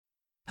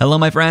Hello,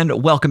 my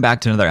friend. Welcome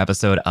back to another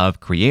episode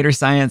of Creator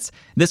Science.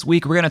 This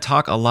week, we're going to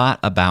talk a lot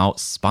about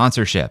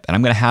sponsorship, and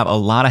I'm going to have a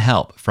lot of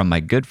help from my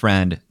good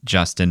friend,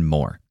 Justin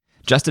Moore.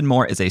 Justin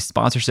Moore is a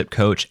sponsorship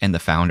coach and the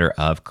founder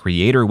of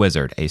Creator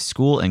Wizard, a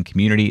school and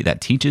community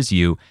that teaches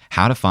you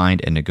how to find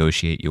and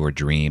negotiate your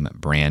dream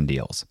brand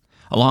deals.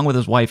 Along with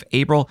his wife,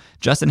 April,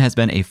 Justin has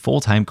been a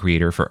full-time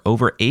creator for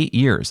over 8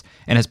 years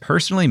and has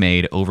personally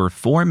made over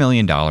 $4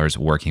 million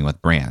working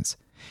with brands.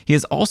 He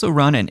has also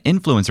run an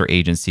influencer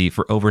agency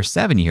for over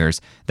 7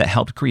 years that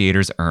helped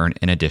creators earn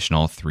an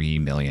additional $3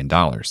 million.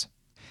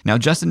 Now,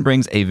 Justin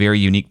brings a very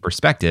unique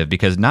perspective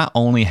because not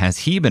only has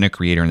he been a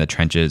creator in the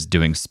trenches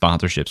doing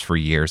sponsorships for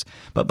years,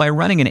 but by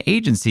running an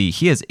agency,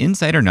 he has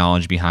insider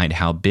knowledge behind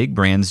how big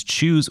brands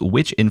choose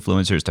which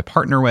influencers to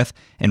partner with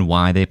and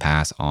why they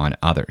pass on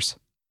others.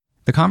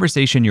 The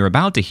conversation you're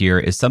about to hear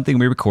is something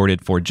we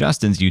recorded for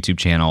Justin's YouTube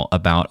channel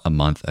about a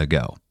month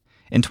ago.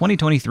 In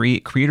 2023,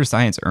 Creator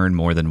Science earned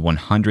more than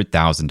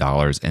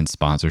 $100,000 in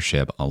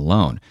sponsorship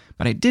alone,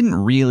 but I didn't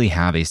really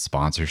have a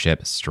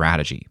sponsorship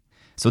strategy.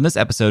 So in this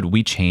episode,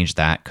 we changed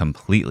that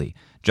completely.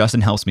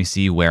 Justin helps me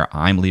see where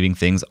I'm leaving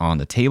things on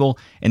the table,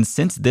 and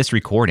since this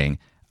recording,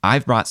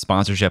 I've brought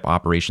sponsorship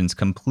operations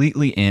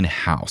completely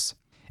in-house.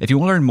 If you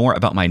want to learn more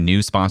about my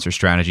new sponsor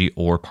strategy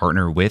or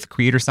partner with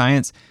Creator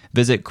Science,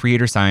 visit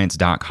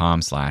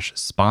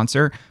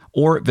creatorscience.com/sponsor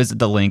or visit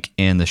the link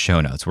in the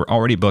show notes. We're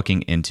already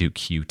booking into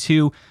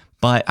Q2,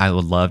 but I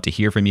would love to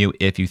hear from you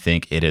if you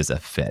think it is a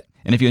fit.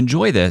 And if you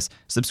enjoy this,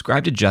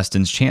 subscribe to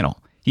Justin's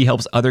channel. He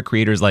helps other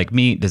creators like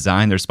me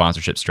design their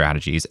sponsorship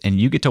strategies,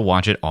 and you get to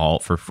watch it all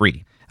for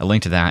free. A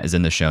link to that is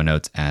in the show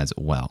notes as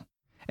well.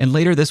 And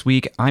later this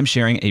week, I'm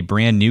sharing a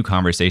brand new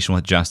conversation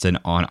with Justin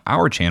on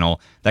our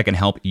channel that can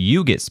help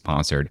you get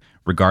sponsored,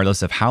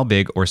 regardless of how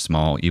big or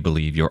small you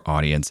believe your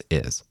audience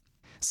is.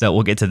 So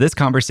we'll get to this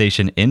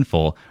conversation in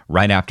full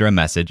right after a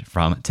message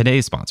from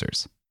today's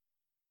sponsors.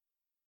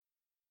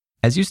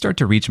 As you start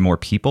to reach more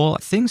people,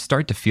 things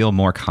start to feel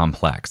more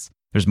complex.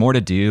 There's more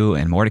to do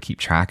and more to keep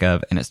track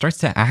of, and it starts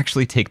to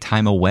actually take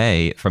time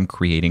away from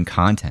creating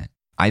content.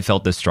 I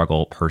felt this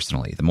struggle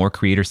personally. The more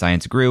Creator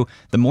Science grew,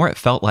 the more it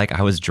felt like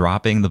I was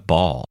dropping the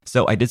ball.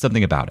 So I did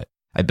something about it.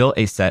 I built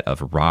a set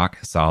of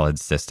rock-solid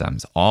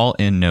systems, all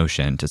in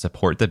Notion, to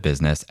support the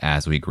business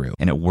as we grew,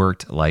 and it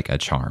worked like a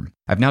charm.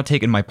 I've now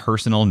taken my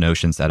personal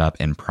Notion setup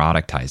and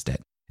productized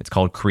it. It's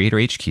called Creator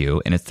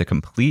HQ, and it's the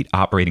complete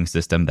operating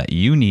system that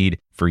you need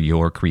for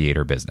your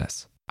creator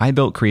business. I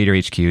built Creator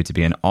HQ to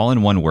be an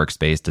all-in-one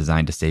workspace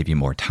designed to save you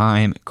more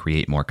time,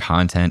 create more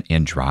content,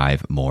 and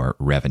drive more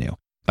revenue.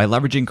 By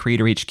leveraging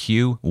Creator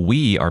HQ,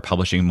 we are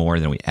publishing more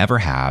than we ever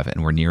have,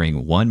 and we're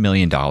nearing $1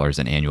 million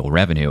in annual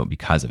revenue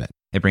because of it.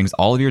 It brings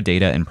all of your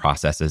data and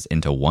processes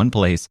into one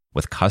place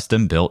with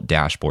custom-built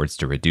dashboards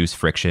to reduce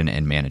friction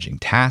in managing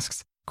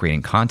tasks,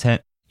 creating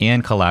content,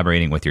 and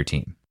collaborating with your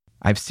team.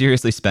 I've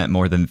seriously spent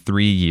more than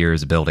 3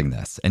 years building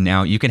this, and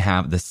now you can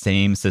have the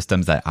same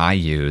systems that I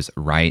use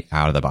right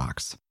out of the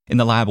box. In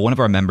the lab, one of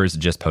our members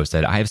just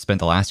posted, I have spent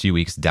the last few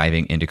weeks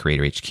diving into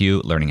Creator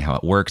HQ, learning how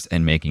it works,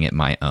 and making it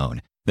my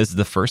own. This is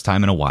the first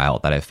time in a while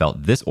that I've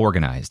felt this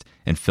organized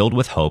and filled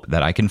with hope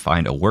that I can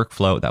find a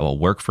workflow that will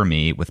work for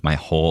me with my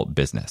whole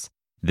business.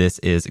 This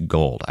is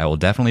gold. I will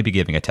definitely be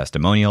giving a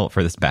testimonial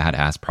for this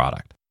badass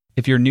product.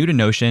 If you're new to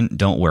Notion,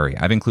 don't worry.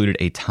 I've included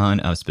a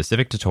ton of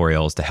specific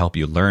tutorials to help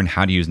you learn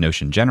how to use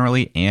Notion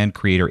generally and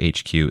Creator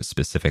HQ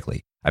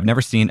specifically. I've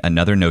never seen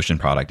another Notion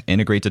product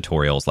integrate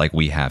tutorials like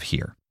we have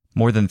here.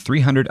 More than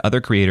 300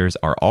 other creators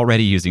are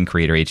already using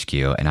Creator HQ,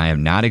 and I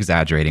am not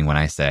exaggerating when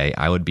I say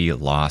I would be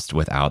lost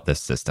without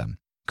this system.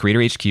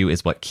 Creator HQ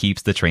is what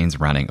keeps the trains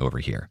running over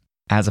here.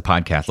 As a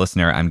podcast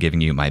listener, I'm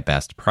giving you my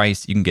best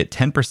price. You can get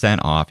 10%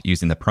 off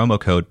using the promo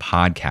code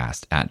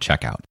PODCAST at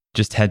checkout.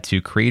 Just head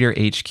to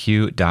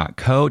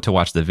creatorhq.co to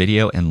watch the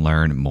video and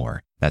learn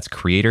more. That's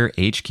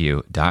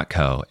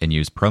creatorhq.co and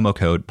use promo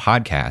code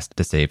PODCAST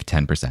to save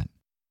 10%.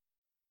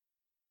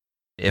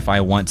 If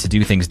I want to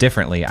do things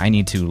differently, I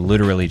need to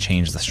literally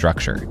change the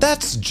structure.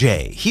 That's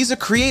Jay. He's a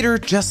creator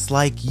just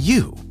like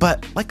you,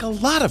 but like a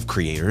lot of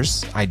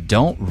creators, I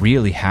don't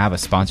really have a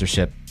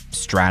sponsorship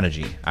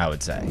strategy, I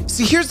would say.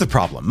 See, here's the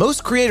problem.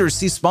 Most creators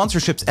see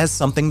sponsorships as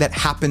something that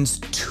happens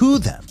to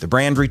them. The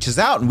brand reaches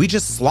out and we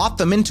just slot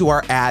them into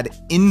our ad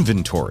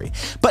inventory.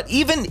 But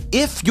even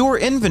if your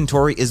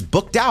inventory is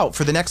booked out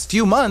for the next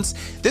few months,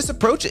 this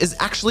approach is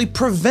actually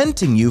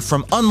preventing you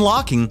from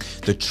unlocking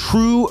the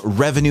true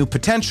revenue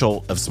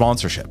potential of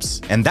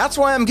sponsorships. And that's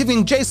why I'm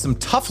giving Jay some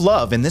tough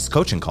love in this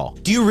coaching call.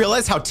 Do you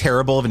realize how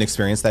terrible of an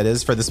experience that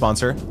is for the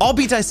sponsor? I'll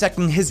be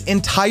dissecting his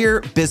entire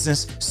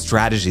business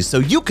strategy so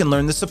you can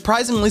learn the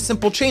surprisingly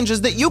simple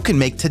changes that you can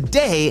make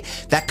today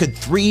that could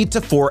 3 to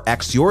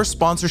 4x your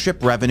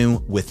sponsorship revenue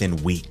within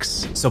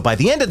weeks. So by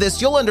the end of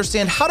this, you'll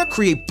understand how to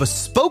create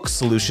bespoke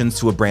solutions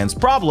to a brand's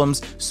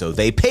problems so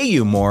they pay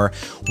you more,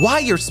 why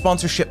your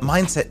sponsorship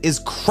mindset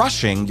is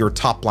crushing your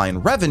top line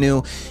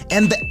revenue,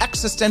 and the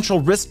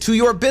existential risk to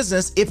your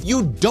business if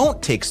you don't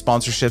take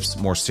sponsorships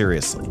more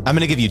seriously. I'm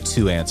gonna give you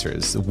two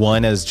answers,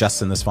 one as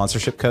Justin, the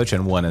sponsorship coach,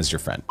 and one as your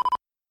friend.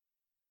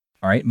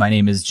 All right, my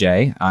name is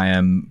Jay. I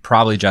am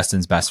probably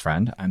Justin's best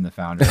friend. I'm the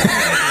founder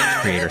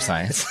of Creator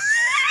Science.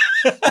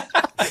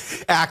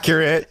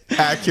 Accurate.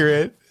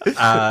 I'm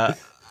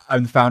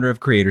the founder of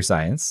Creator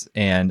Science,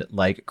 and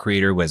like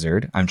Creator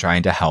Wizard, I'm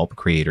trying to help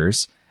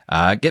creators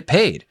get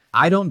paid.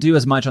 I don't do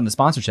as much on the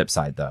sponsorship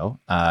side, though,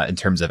 in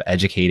terms of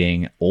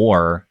educating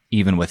or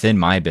even within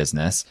my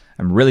business.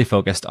 I'm really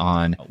focused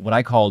on what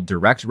I call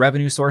direct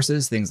revenue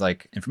sources, things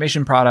like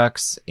information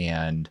products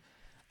and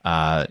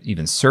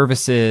even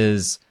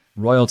services,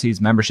 royalties,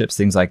 memberships,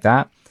 things like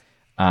that.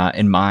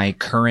 And my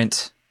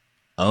current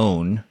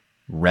own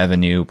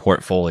revenue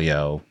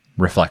portfolio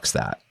reflects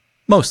that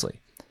mostly.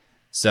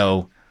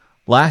 So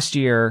last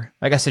year,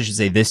 I guess I should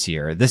say this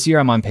year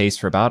I'm on pace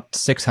for about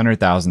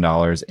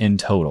 $600,000 in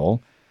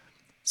total.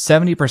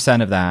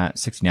 70% of that,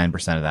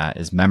 69% of that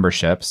is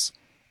memberships.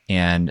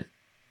 And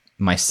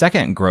my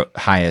second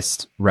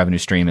highest revenue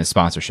stream is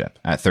sponsorship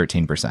at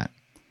 13%,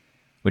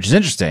 which is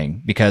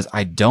interesting because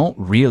I don't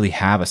really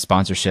have a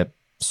sponsorship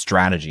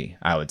strategy,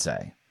 I would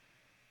say.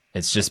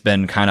 It's just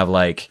been kind of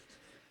like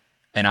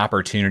an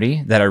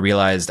opportunity that I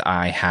realized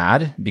I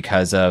had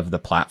because of the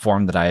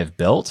platform that I have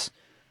built.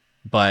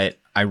 But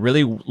I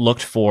really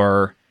looked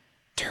for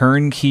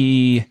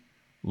turnkey,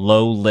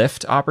 low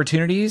lift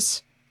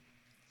opportunities.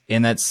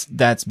 And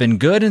that's been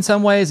good in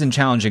some ways and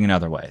challenging in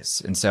other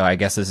ways. And so I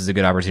guess this is a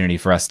good opportunity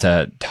for us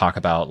to talk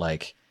about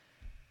like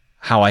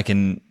how I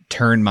can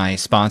turn my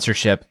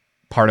sponsorship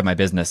part of my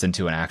business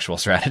into an actual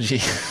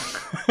strategy.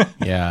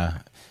 Yeah.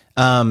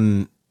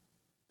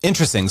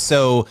 Interesting.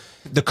 So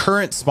the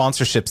current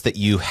sponsorships that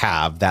you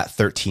have, that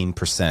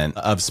 13%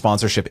 of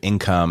sponsorship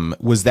income,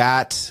 was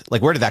that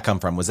like, where did that come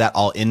from? Was that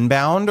all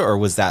inbound, or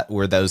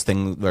were those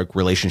things like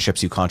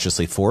relationships you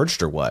consciously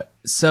forged, or what?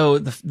 So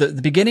the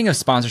beginning of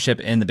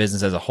sponsorship in the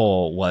business as a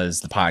whole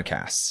was the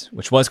podcast,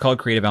 which was called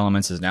Creative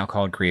Elements, is now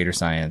called Creator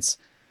Science.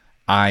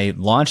 I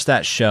launched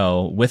that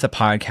show with a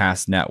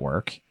podcast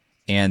network,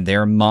 and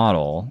their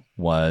model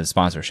was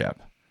sponsorship.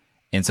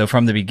 And so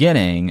from the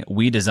beginning,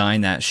 we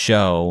designed that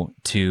show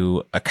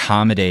to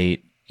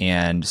accommodate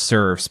and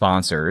serve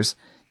sponsors,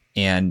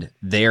 and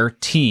their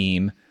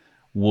team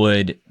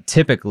would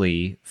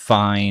typically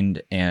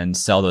find and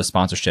sell those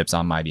sponsorships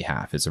on my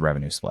behalf as a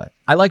revenue split.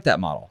 I like that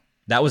model.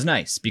 That was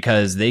nice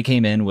because they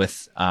came in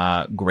with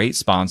great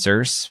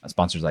sponsors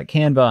like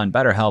Canva and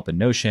BetterHelp and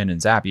Notion and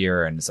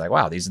Zapier. And it's like,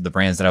 wow, these are the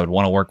brands that I would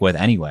want to work with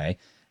anyway.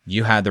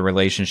 You had the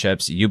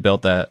relationships, you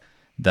built the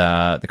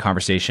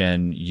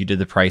conversation, you did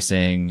the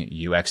pricing,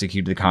 you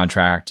executed the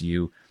contract,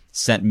 you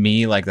sent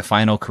me like the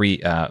final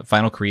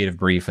creative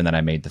brief, and then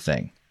I made the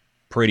thing.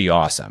 Pretty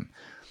awesome.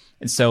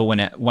 And so when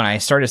I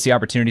started to see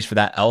opportunities for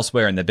that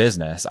elsewhere in the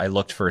business, I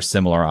looked for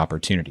similar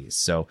opportunities.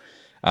 So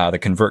the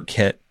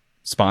ConvertKit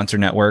sponsor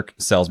network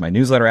sells my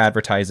newsletter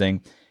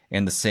advertising,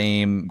 and the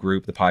same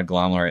group, the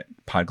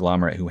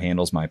Podglomerate who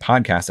handles my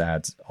podcast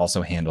ads,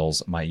 also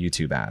handles my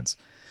YouTube ads.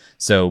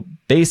 So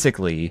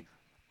basically,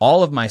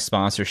 all of my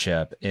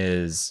sponsorship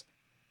is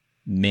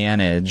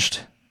managed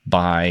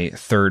by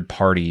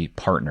third-party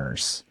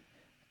partners,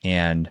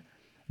 and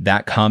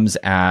that comes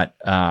at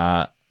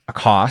a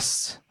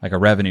cost, like a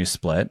revenue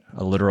split,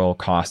 a literal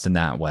cost in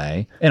that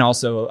way, and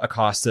also a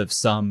cost of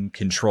some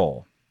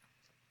control,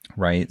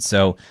 right?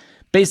 So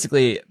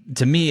basically,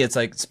 to me, it's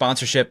like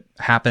sponsorship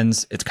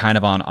happens, it's kind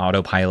of on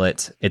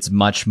autopilot. It's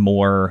much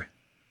more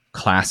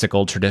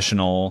classical,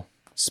 traditional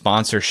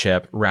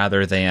sponsorship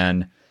rather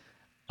than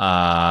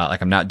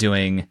like I'm not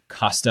doing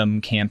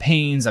custom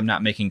campaigns. I'm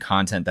not making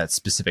content that's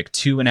specific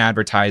to an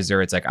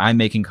advertiser. It's like I'm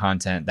making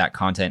content. That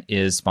content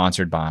is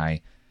sponsored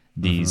by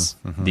these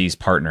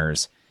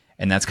partners.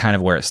 And that's kind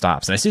of where it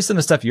stops. And I see some of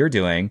the stuff you're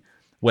doing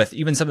with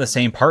even some of the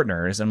same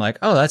partners. I'm like,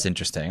 oh, that's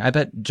interesting. I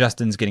bet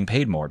Justin's getting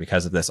paid more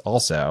because of this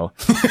also.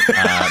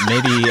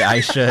 Maybe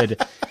I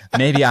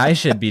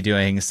should be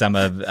doing some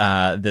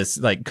of this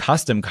like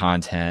custom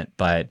content,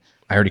 but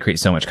I already create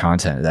so much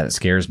content that it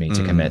scares me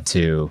to commit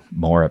to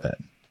more of it.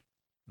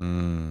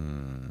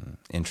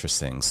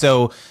 Interesting.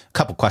 So a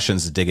couple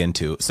questions to dig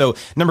into. So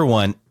number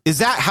one, is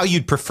that how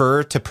you'd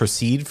prefer to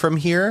proceed from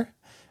here?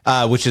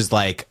 Which is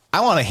like, I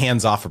want a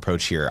hands-off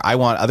approach here. I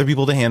want other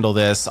people to handle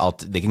this.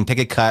 They can take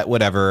a cut,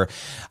 whatever.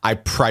 I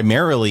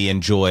primarily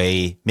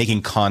enjoy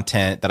making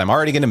content that I'm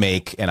already going to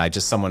make, and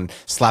someone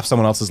slaps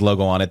someone else's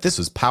logo on it. This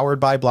was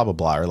powered by blah, blah,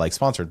 blah, or like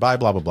sponsored by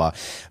blah, blah, blah,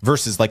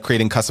 versus like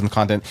creating custom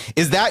content.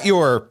 Is that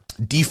your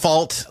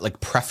default like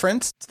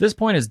preference? This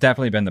point has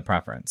definitely been the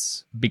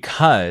preference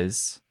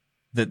because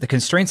the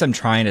constraints I'm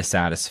trying to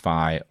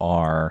satisfy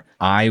are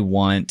I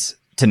want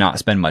to not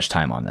spend much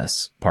time on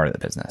this part of the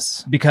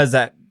business because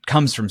that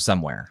comes from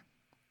somewhere.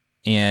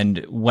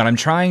 And what I'm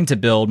trying to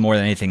build more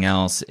than anything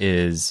else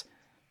is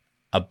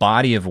a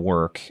body of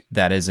work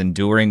that is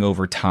enduring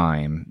over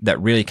time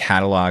that really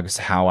catalogs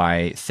how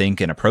I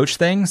think and approach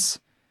things.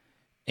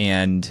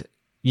 And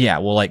yeah,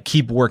 will like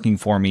keep working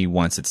for me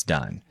once it's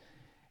done.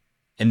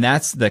 And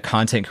that's the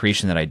content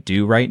creation that I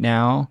do right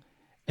now.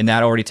 And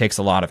that already takes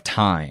a lot of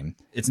time.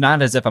 It's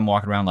not as if I'm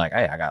walking around like,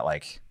 hey, I got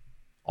like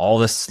all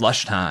this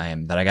slush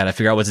time that I got to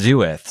figure out what to do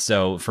with.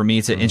 So for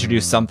me to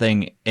introduce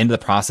something into the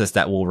process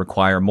that will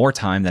require more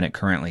time than it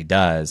currently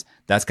does,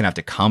 that's going to have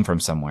to come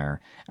from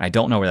somewhere. And I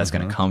don't know where that's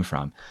going to come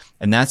from.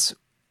 And that's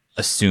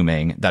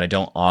assuming that I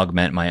don't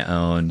augment my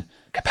own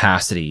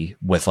capacity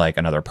with like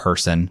another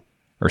person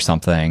or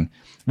something,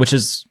 which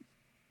is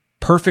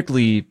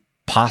perfectly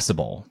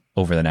possible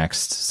over the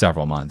next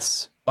several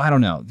months. I don't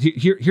know.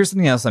 Here's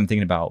something else I'm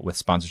thinking about with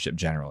sponsorship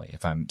generally,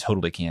 if I'm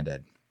totally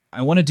candid.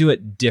 I want to do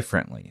it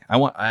differently. I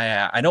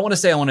don't want to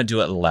say I want to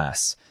do it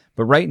less,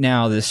 but right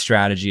now this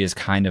strategy is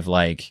kind of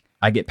like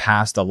I get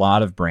past a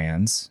lot of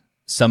brands,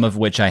 some of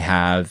which I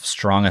have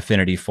strong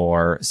affinity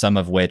for, some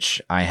of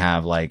which I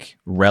have like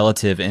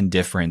relative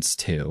indifference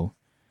to,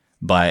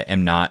 but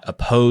am not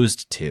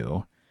opposed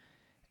to.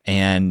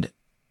 And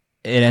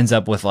it ends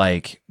up with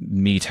like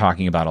me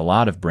talking about a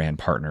lot of brand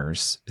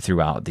partners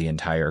throughout the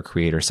entire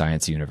creator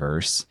science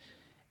universe.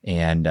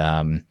 And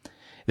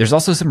there's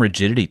also some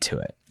rigidity to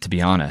it, to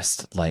be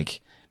honest.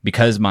 Like,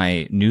 because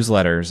my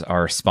newsletters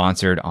are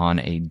sponsored on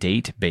a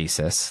date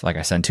basis, like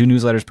I send 2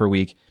 newsletters per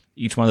week.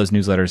 Each one of those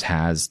newsletters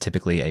has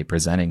typically a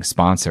presenting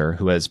sponsor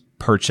who has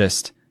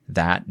purchased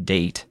that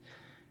date.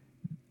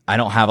 I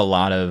don't have a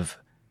lot of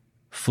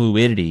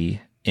fluidity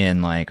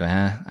in like,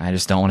 I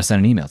just don't want to send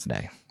an email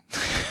today.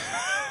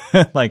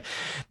 Like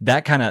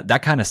that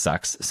kind of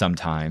sucks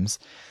sometimes.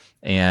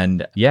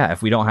 And yeah,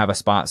 if we don't have a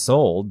spot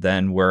sold,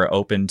 then we're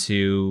open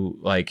to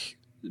like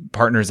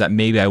partners that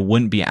maybe I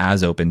wouldn't be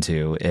as open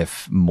to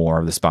if more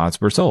of the spots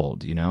were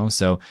sold, you know?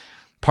 So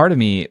part of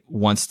me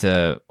wants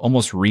to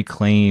almost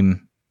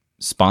reclaim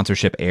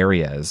sponsorship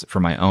areas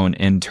for my own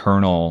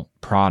internal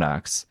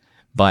products,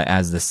 but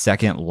as the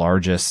second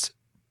largest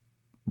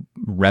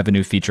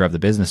revenue feature of the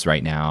business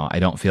right now, I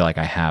don't feel like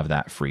I have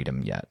that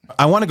freedom yet.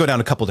 I want to go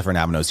down a couple different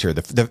avenues here.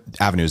 The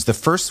avenues. The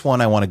first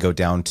one I want to go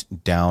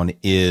down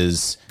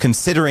is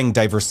considering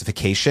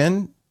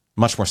diversification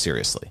much more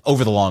seriously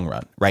over the long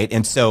run, right?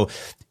 And so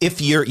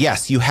if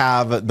you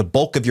have the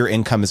bulk of your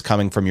income is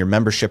coming from your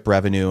membership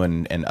revenue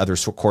and other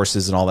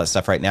courses and all that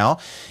stuff right now.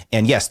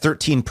 And yes,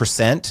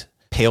 13%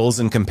 pales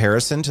in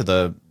comparison to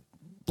the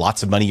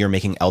lots of money you're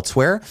making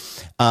elsewhere.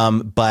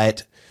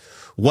 But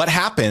what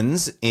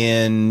happens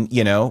in,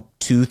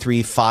 2,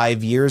 3,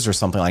 5 years or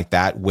something like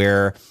that,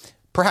 where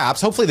perhaps,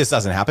 hopefully this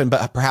doesn't happen,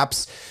 but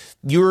perhaps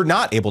you're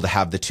not able to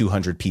have the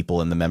 200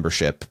 people in the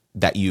membership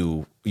that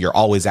you're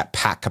always at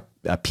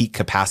peak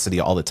capacity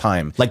all the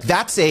time. Like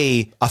that's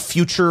a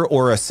future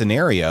or a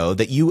scenario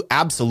that you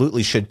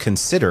absolutely should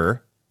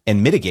consider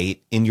and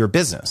mitigate in your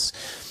business.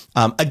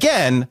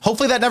 Again,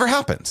 hopefully that never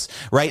happens,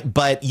 right?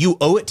 But you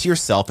owe it to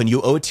yourself and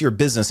you owe it to your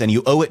business and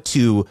you owe it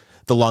to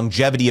the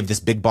longevity of this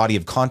big body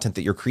of content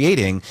that you're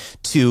creating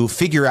to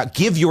figure out,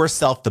 give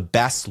yourself the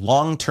best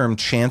long-term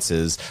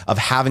chances of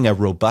having a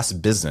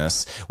robust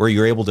business where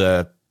you're able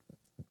to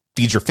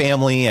feed your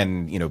family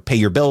and, pay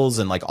your bills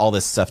and like all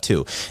this stuff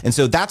too. And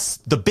so that's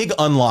the big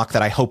unlock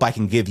that I hope I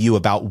can give you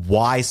about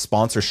why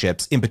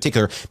sponsorships in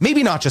particular,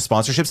 maybe not just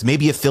sponsorships,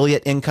 maybe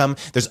affiliate income.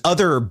 There's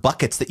other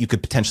buckets that you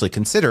could potentially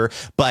consider,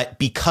 but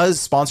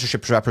because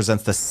sponsorships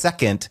represents the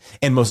second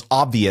and most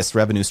obvious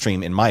revenue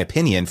stream, in my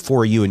opinion,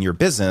 for you and your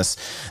business,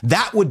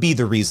 that would be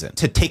the reason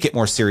to take it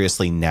more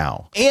seriously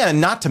now.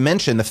 And not to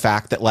mention the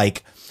fact that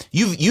like,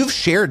 you've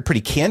shared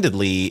pretty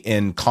candidly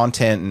in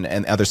content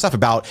and other stuff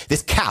about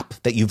this cap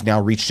that you've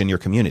now reached in your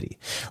community,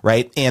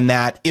 right? And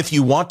that if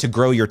you want to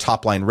grow your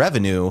top line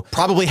revenue,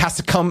 probably has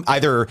to come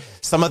either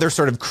some other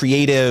sort of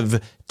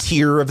creative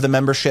tier of the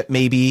membership,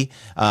 maybe,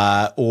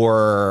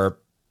 or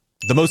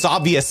the most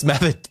obvious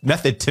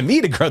method to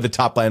me to grow the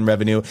top line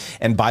revenue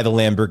and buy the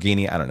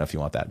Lamborghini. I don't know if you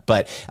want that,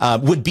 but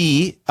would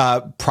be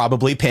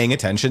probably paying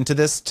attention to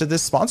this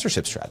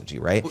sponsorship strategy,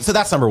 right? So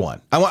that's number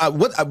one.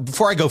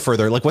 Before I go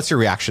further, like, what's your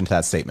reaction to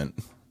that statement?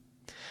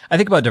 I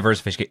think about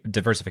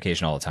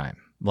diversification all the time.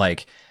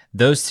 Like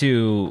those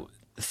two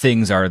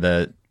things are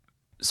the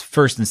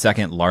first and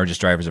second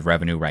largest drivers of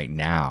revenue right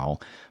now,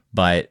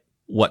 but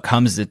what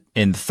comes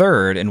in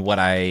third and what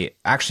I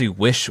actually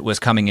wish was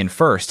coming in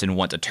first and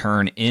want to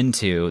turn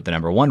into the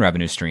number one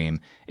revenue stream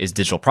is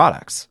digital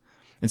products.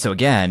 And so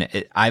again,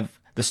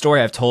 the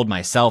story I've told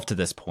myself to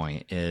this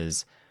point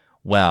is,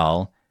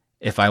 well,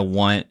 if I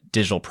want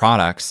digital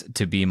products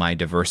to be my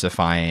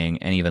diversifying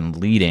and even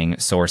leading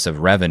source of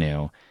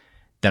revenue,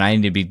 then I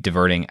need to be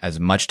diverting as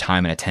much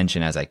time and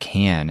attention as I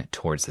can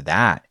towards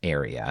that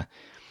area.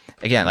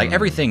 Again, like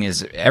everything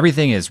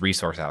is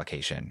resource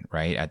allocation,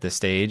 right? At this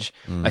stage,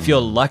 I feel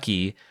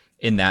lucky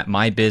in that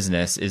my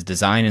business is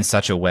designed in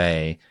such a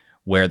way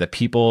where the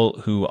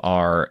people who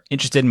are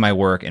interested in my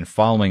work and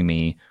following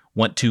me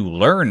want to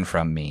learn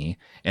from me.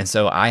 And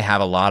so I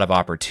have a lot of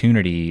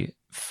opportunity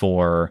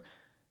for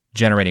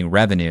generating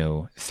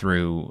revenue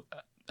through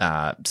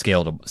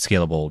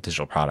scalable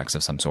digital products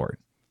of some sort.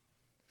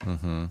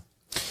 Mm-hmm.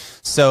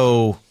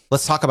 So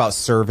let's talk about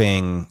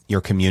serving your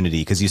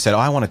community, because you said,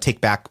 I want to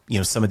take back,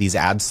 some of these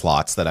ad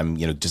slots that I'm,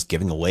 just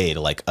giving away to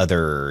like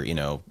other,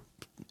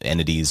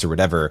 entities or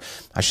whatever,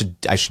 I should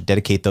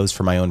dedicate those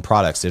for my own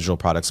products, digital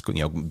products,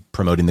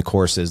 promoting the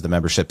courses, the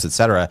memberships,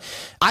 etc.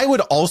 I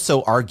would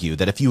also argue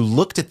that if you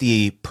looked at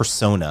the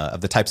persona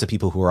of the types of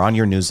people who are on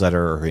your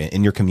newsletter or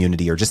in your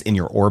community or just in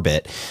your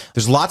orbit,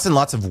 there's lots and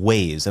lots of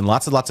ways and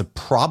lots of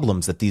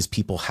problems that these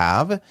people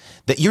have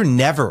that you're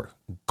never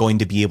going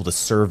to be able to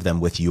serve them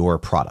with your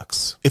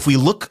products. If we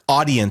look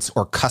audience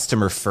or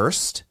customer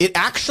first, it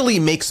actually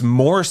makes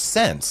more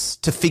sense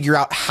to figure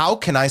out how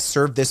can I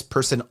serve this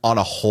person on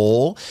a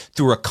whole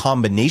through a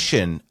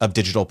combination of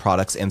digital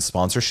products and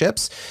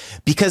sponsorships,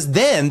 because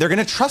then they're going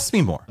to trust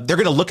me more. They're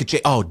going to look at Jay.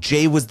 Oh,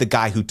 Jay was the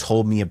guy who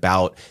told me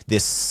about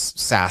this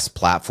SaaS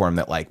platform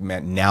that like,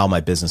 man, now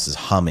my business is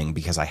humming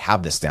because I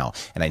have this now,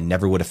 and I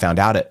never would have found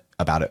out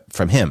about it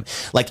from him.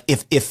 Like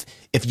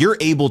if you're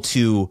able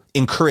to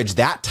encourage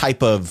that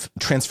type of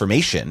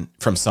transformation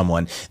from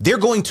someone, they're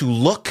going to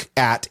look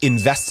at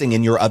investing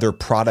in your other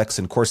products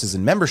and courses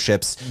and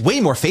memberships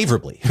way more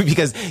favorably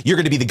because you're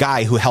going to be the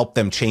guy who helped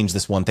them change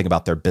this one thing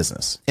about their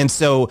business. And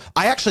so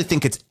I actually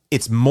think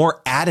it's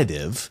more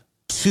additive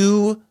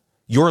to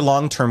your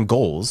long-term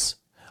goals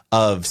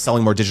of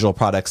selling more digital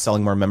products,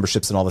 selling more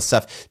memberships and all this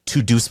stuff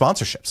to do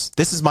sponsorships.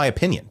 This is my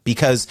opinion,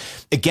 because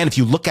again, if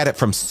you look at it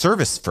from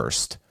service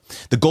first,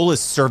 the goal is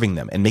serving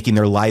them and making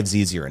their lives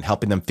easier and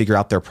helping them figure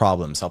out their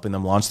problems, helping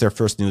them launch their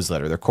first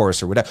newsletter, their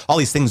course, or whatever. All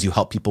these things you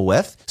help people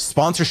with.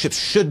 Sponsorship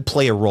should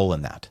play a role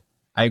in that.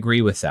 I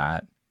agree with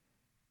that.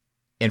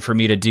 And for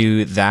me to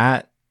do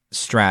that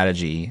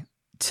strategy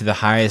to the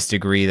highest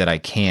degree that I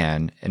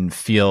can and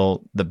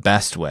feel the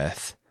best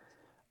with,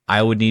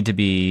 I would need to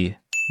be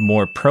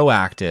more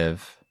proactive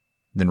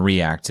than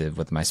reactive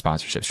with my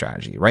sponsorship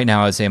strategy. Right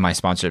now, I would say my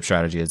sponsorship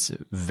strategy is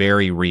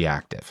very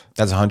reactive.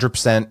 That's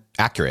 100%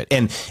 accurate.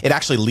 And it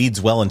actually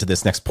leads well into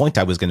this next point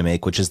I was going to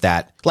make, which is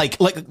that, like,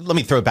 let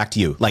me throw it back to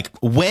you. Like,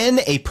 when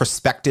a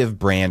prospective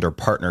brand or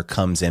partner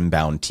comes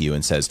inbound to you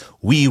and says,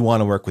 we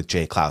want to work with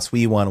Jay Klaus,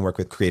 we want to work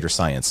with Creator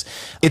Science,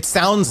 it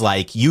sounds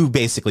like you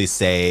basically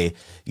say,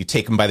 you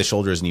take them by the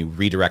shoulders and you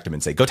redirect them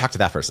and say, go talk to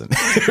that person,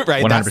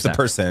 right? 100%. That's the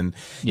person.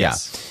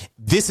 Yes. Yeah.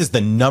 This is the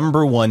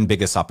number one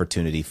biggest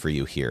opportunity for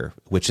you here,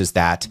 which is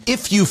that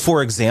if you,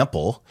 for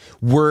example,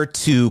 were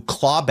to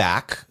claw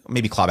back,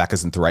 maybe clawback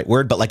isn't the right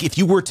word, but like if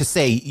you were to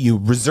say you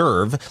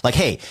reserve, like,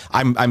 hey,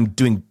 I'm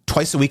doing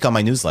twice a week on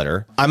my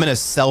newsletter, I'm going to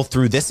sell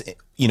through this,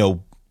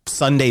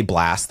 Sunday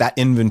blast, that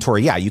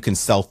inventory. Yeah, you can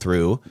sell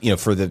through,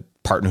 for the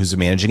partner who's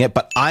managing it,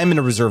 but I'm going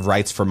to reserve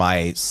rights for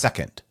my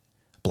second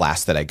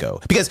blast that I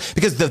go. Because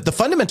the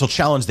fundamental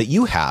challenge that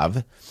you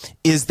have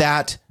is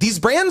that these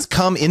brands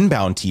come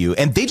inbound to you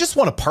and they just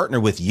want to partner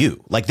with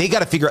you. Like they got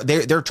to figure out,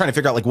 they're trying to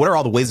figure out like, what are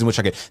all the ways in which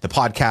I get the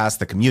podcast,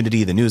 the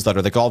community, the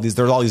newsletter, like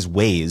there's all these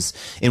ways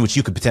in which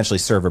you could potentially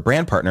serve a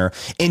brand partner.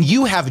 And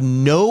you have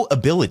no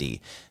ability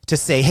to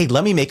say, hey,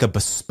 let me make a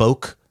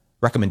bespoke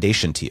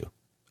recommendation to you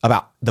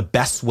about the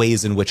best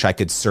ways in which I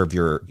could serve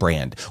your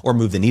brand or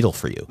move the needle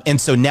for you. And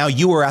so now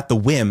you are at the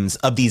whims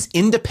of these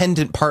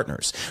independent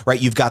partners, right?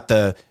 You've got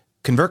the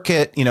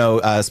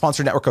ConvertKit,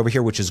 sponsor network over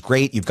here, which is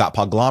great. You've got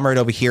Podglomerate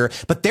over here,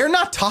 but they're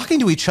not talking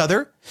to each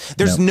other.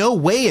 There's no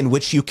way in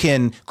which you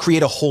can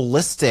create a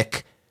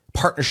holistic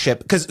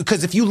partnership.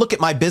 Because if you look at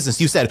my business,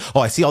 you said, oh,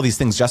 I see all these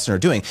things Justin are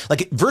doing.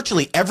 Like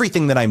virtually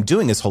everything that I'm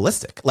doing is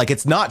holistic. Like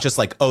it's not just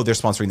like, oh, they're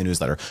sponsoring the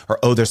newsletter or,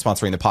 oh, they're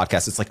sponsoring the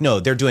podcast. It's like, no,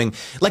 they're doing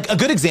like a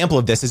good example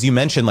of this is you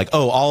mentioned like,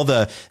 oh, all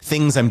the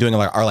things I'm doing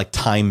are like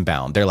time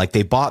bound. They're like,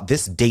 they bought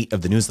this date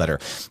of the newsletter.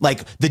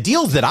 Like the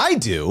deals that I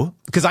do,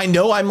 because I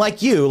know I'm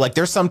like you, like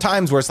there's some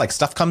times where it's like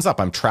stuff comes up,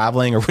 I'm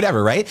traveling or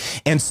whatever, right?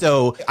 And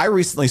so I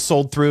recently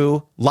sold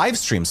through live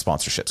stream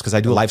sponsorships because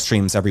I do live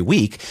streams every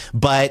week,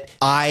 but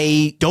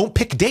I don't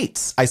pick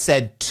dates. I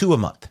said 2 a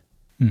month.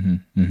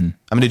 I'm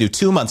going to do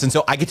 2 months. And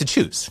so I get to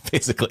choose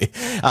basically,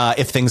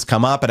 if things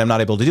come up and I'm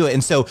not able to do it.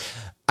 And so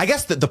I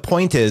guess the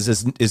point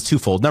is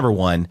twofold. Number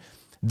one,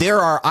 there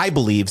are, I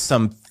believe,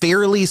 some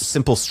fairly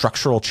simple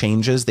structural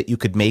changes that you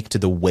could make to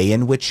the way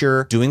in which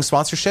you're doing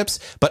sponsorships,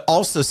 but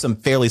also some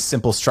fairly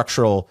simple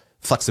structural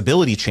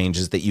flexibility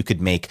changes that you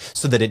could make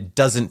so that it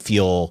doesn't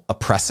feel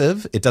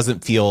oppressive. It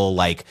doesn't feel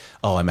like,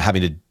 oh, I'm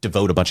having to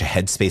devote a bunch of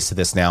headspace to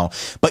this now.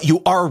 But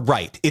you are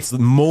right. It's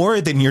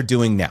more than you're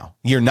doing now.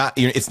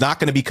 It's not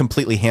going to be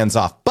completely hands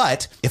off.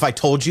 But if I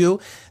told you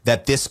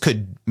that this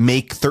could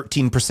make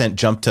 13%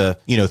 jump to,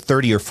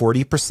 30 or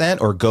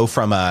 40% or go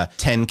from a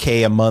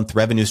 10K a month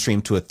revenue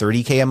stream to a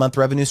 30K a month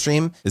revenue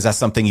stream, is that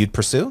something you'd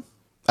pursue?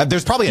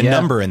 There's probably a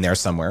number in there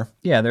somewhere.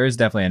 Yeah, there is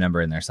definitely a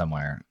number in there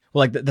somewhere.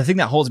 Well, like the thing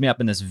that holds me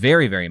up in this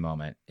very, very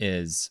moment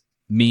is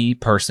me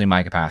personally,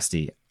 my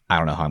capacity. I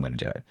don't know how I'm going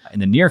to do it. In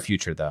the near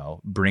future,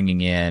 though,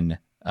 bringing in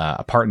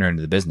a partner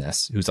into the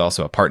business who's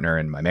also a partner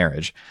in my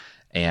marriage.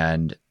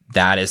 And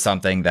that is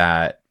something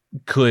that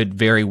could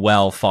very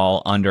well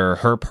fall under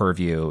her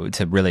purview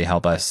to really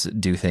help us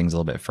do things a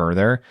little bit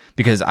further.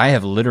 Because there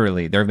have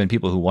been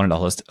people who wanted a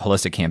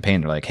holistic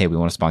campaign. They're like, hey, we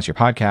want to sponsor your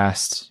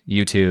podcast,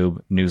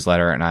 YouTube,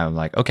 newsletter. And I'm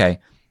like, okay,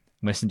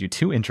 I'm going to send you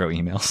 2 intro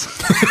emails.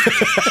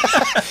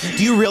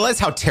 Do you realize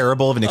how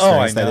terrible of an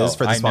experience that is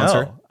for the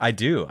sponsor? I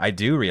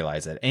do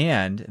realize it.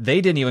 And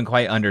they didn't even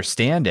quite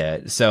understand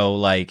it. So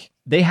like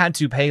they had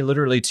to pay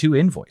literally 2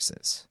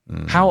 invoices.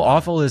 How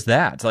awful is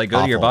that? To like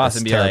go to your boss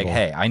and be terrible. Like,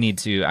 hey, I need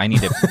to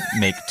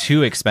make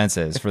 2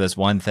 expenses for this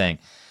one thing.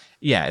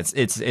 Yeah,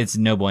 it's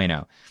no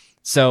bueno.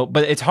 So,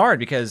 but it's hard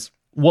because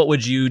what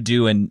would you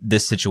do in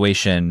this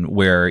situation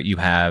where you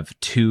have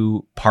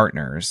 2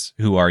 partners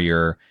who are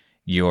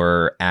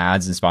your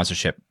ads and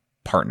sponsorship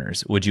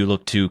partners? Would you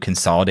look to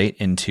consolidate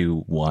into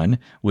one?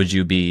 Would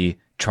you be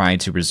trying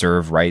to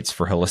reserve rights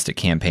for holistic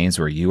campaigns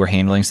where you are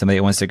handling somebody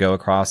that wants to go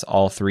across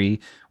all 3?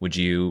 Would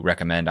you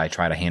recommend I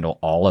try to handle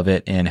all of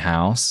it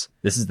in-house?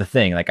 This is the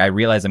thing. Like I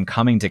realize I'm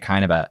coming to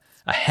kind of a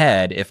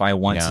head. If I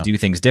want to do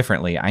things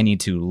differently, I need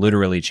to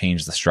literally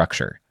change the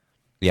structure.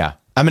 Yeah.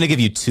 I'm going to give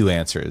you 2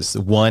 answers.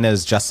 One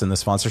as Justin, the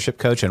sponsorship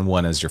coach, and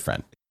one as your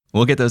friend.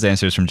 We'll get those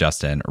answers from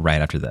Justin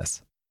right after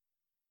this.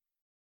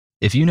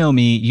 If you know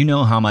me, you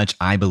know how much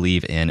I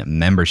believe in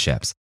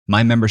memberships.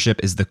 My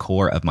membership is the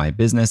core of my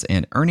business,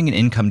 and earning an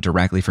income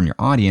directly from your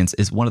audience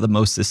is one of the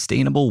most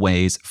sustainable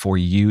ways for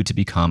you to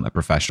become a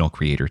professional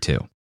creator too.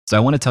 So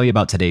I want to tell you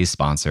about today's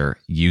sponsor,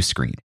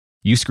 Uscreen.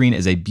 Uscreen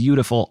is a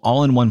beautiful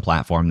all-in-one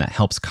platform that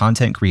helps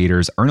content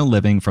creators earn a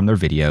living from their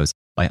videos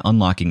by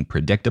unlocking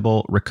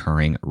predictable,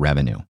 recurring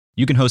revenue.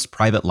 You can host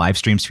private live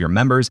streams for your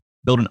members,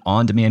 build an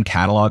on-demand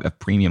catalog of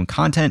premium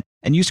content,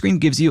 and Uscreen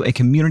gives you a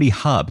community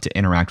hub to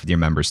interact with your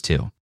members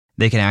too.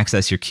 They can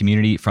access your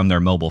community from their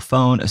mobile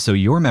phone, so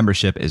your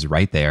membership is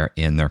right there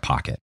in their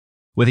pocket.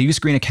 With a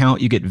Uscreen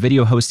account, you get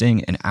video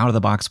hosting, an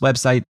out-of-the-box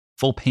website,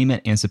 full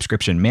payment and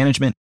subscription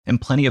management, and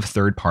plenty of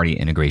third-party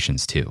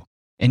integrations too.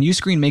 And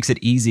Uscreen makes it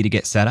easy to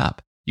get set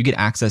up. You get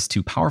access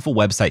to powerful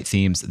website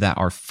themes that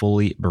are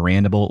fully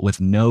brandable with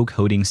no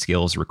coding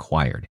skills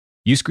required.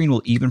 Uscreen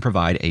will even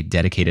provide a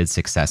dedicated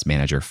success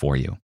manager for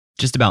you.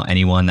 Just about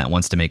anyone that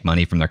wants to make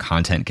money from their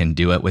content can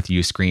do it with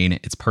Uscreen.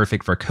 It's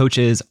perfect for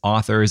coaches,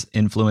 authors,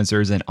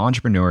 influencers, and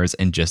entrepreneurs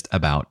in just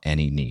about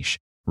any niche.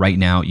 Right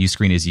now,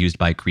 Uscreen is used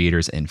by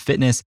creators in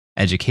fitness,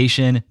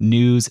 education,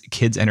 news,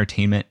 kids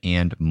entertainment,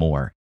 and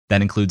more.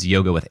 That includes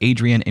Yoga with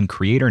Adrian and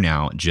Creator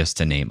Now, just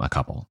to name a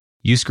couple.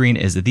 Uscreen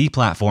is the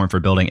platform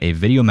for building a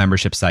video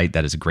membership site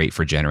that is great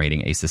for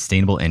generating a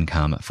sustainable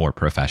income for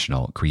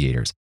professional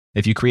creators.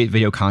 If you create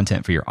video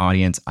content for your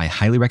audience, I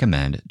highly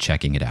recommend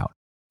checking it out.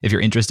 If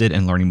you're interested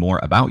in learning more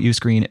about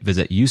Uscreen,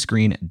 visit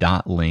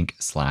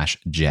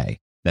uscreen.link/J.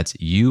 That's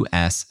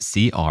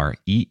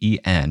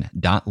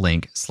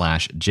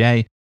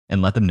uscreen.link/J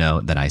and let them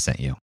know that I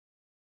sent you.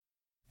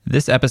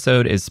 This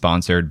episode is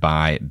sponsored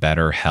by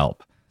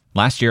BetterHelp.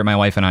 Last year, my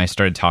wife and I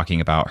started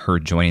talking about her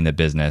joining the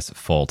business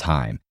full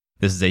time.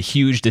 This is a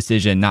huge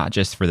decision, not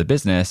just for the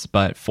business,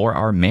 but for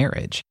our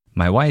marriage.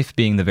 My wife,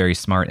 being the very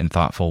smart and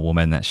thoughtful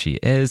woman that she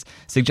is,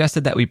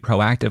 suggested that we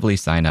proactively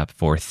sign up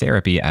for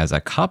therapy as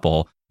a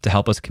couple to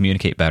help us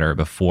communicate better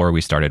before we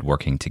started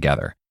working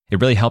together.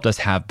 It really helped us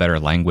have better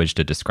language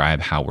to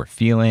describe how we're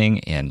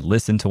feeling and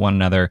listen to one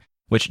another,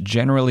 which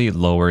generally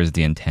lowers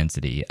the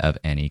intensity of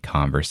any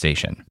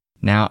conversation.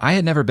 Now, I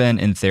had never been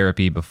in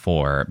therapy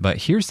before,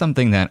 but here's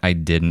something that I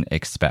didn't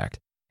expect.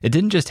 It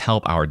didn't just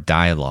help our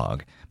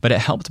dialogue, but it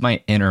helped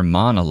my inner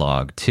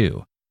monologue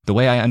too. The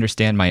way I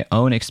understand my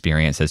own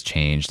experience has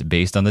changed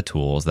based on the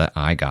tools that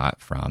I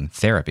got from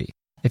therapy.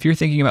 If you're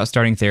thinking about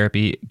starting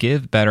therapy,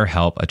 give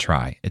BetterHelp a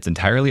try. It's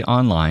entirely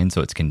online,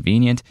 so it's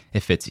convenient,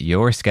 it fits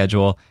your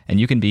schedule, and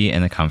you can be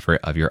in the comfort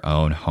of your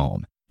own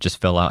home. Just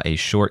fill out a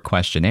short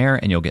questionnaire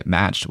and you'll get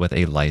matched with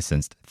a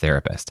licensed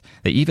therapist.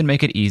 They even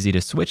make it easy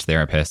to switch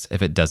therapists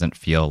if it doesn't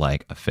feel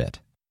like a fit.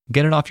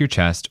 Get it off your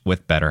chest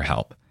with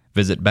BetterHelp.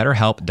 Visit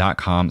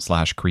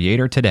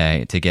betterhelp.com/creator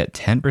today to get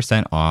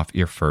 10% off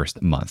your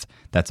first month.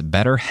 That's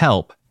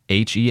BetterHelp,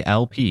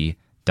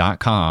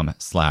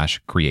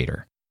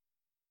 HELP.com/creator.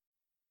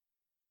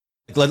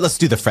 Let's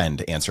do the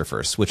friend answer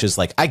first, which is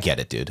like, I get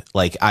it, dude.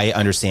 Like, I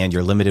understand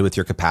you're limited with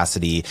your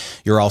capacity.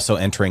 You're also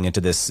entering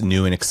into this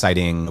new and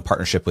exciting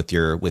partnership with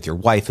your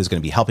wife who's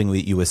going to be helping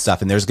you with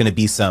stuff. And there's going to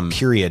be some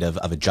period of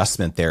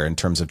adjustment there in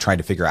terms of trying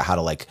to figure out how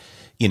to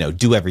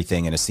do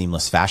everything in a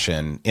seamless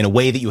fashion in a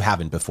way that you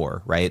haven't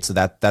before, right? So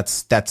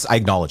that's I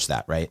acknowledge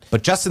that, right?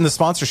 But Justin, the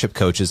sponsorship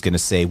coach, is going to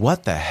say,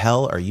 what the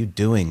hell are you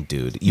doing,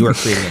 dude? You are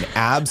creating an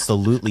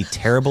absolutely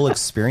terrible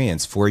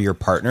experience for your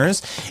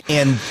partners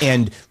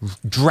and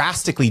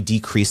drastically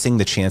decreasing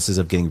the chances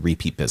of getting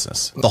repeat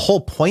business. The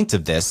whole point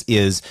of this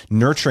is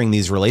nurturing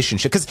these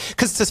relationships,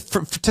 because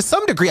to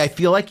some degree, I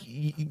feel like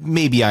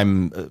maybe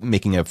I'm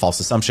making a false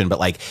assumption, but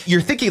like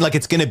you're thinking like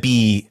it's going to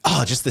be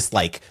just this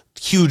like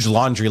huge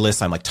laundry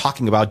list. I'm like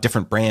talking about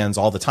different brands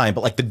all the time,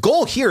 but like the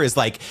goal here is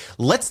like,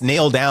 let's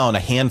nail down a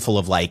handful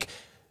of like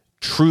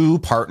true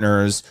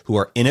partners who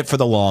are in it for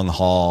the long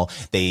haul.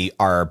 They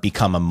are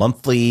become a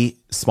monthly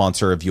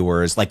sponsor of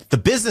yours, like the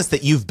business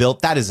that you've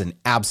built, that is an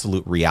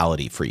absolute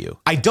reality for you.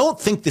 I don't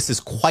think this is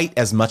quite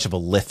as much of a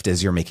lift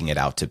as you're making it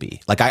out to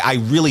be. Like I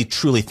really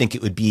truly think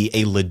it would be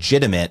a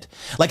legitimate,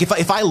 like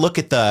if I look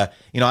at the,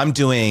 I'm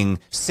doing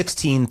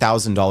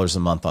 $16,000 a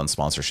month on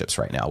sponsorships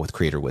right now with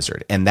Creator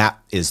Wizard, and that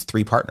is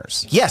 3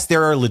 partners. Yes,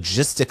 there are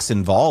logistics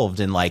involved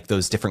in like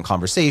those different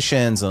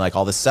conversations and like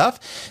all this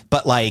stuff,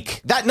 but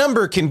like that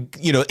number can,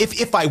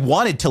 if I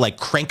wanted to like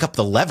crank up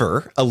the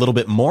lever a little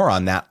bit more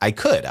on that, I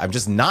could. I'm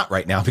just not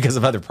right now because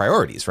of other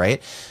priorities,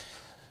 right?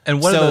 And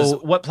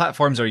what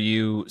platforms are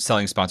you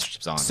selling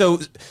sponsorships on? So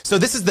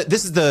this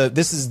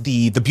is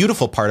the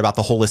beautiful part about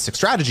the holistic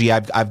strategy.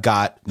 I've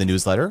got the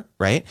newsletter,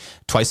 right?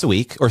 Twice a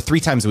week or 3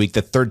 times a week.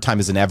 The third time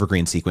is an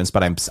evergreen sequence,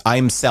 but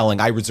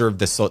I reserve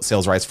the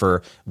sales rights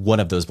for one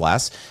of those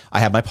blasts. I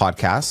have my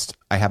podcast.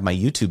 I have my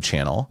YouTube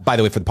channel. By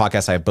the way, for the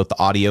podcast, I have both the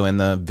audio and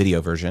the video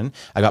version.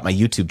 I got my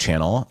YouTube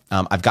channel.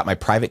 I've got my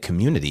private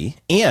community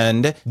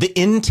and the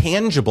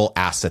intangible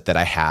asset that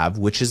I have,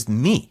 which is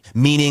me,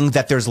 meaning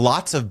that there's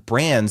lots of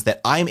brands that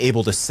I'm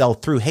able to sell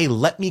through. Hey,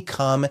 let me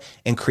come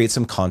and create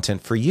some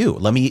content for you.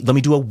 Let me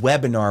do a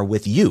webinar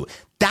with you.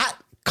 That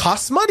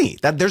costs money.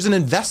 That there's an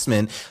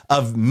investment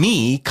of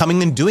me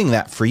coming and doing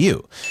that for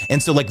you.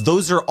 And so like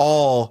those are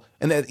all,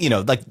 and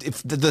like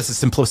if this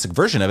is a simplistic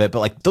version of it, but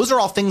like those are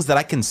all things that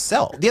I can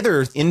sell. The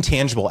other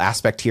intangible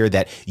aspect here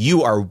that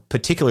you are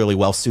particularly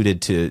well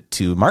suited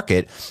to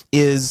market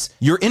is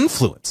your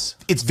influence.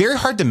 It's very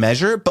hard to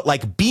measure, but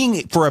like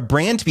for a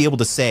brand to be able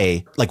to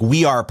say like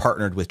we are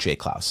partnered with Jay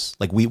Klaus,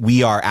 like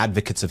we are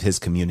advocates of his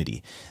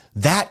community.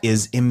 That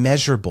is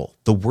immeasurable,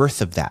 the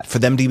worth of that. For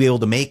them to be able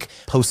to make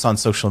posts on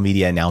social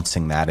media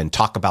announcing that and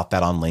talk about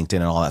that on LinkedIn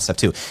and all that stuff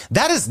too.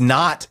 That is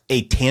not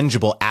a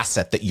tangible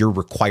asset that you're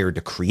required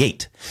to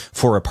create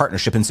for a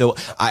partnership. And so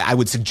I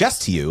would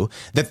suggest to you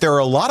that there are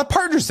a lot of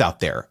partners out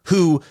there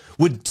who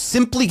would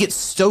simply get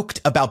stoked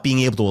about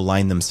being able to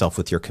align themselves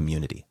with your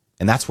community.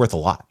 And that's worth a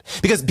lot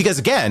because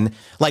again,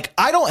 like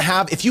I don't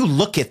have, if you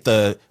look at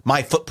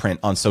my footprint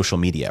on social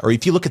media, or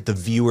if you look at the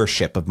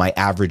viewership of my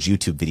average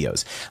YouTube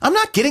videos, I'm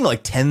not getting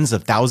like tens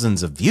of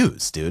thousands of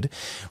views, dude.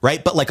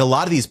 Right. But like a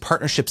lot of these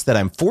partnerships that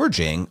I'm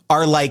forging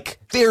are like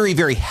very,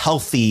 very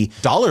healthy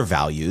dollar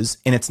values.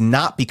 And it's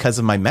not because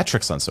of my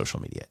metrics on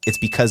social media. It's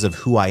because of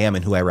who I am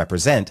and who I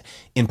represent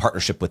in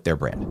partnership with their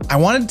brand. I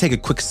wanted to take a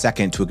quick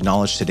second to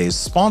acknowledge today's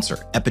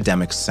sponsor,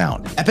 Epidemic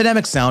Sound.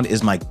 Epidemic Sound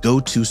is my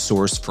go-to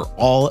source for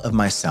all of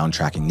my sound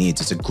tracking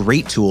needs. It's a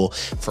great tool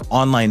for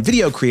online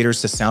video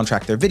creators to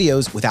soundtrack their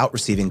videos without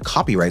receiving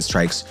copyright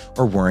strikes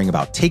or worrying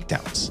about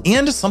takedowns.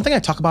 And something I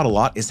talk about a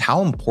lot is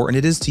how important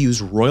it is to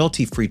use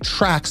royalty-free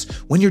tracks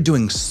when you're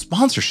doing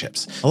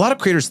sponsorships. A lot of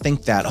creators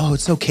think that, oh,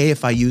 it's okay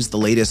if I use the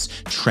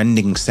latest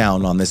trending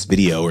sound on this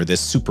video or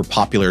this super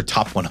popular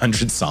top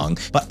 100 song,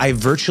 but I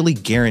virtually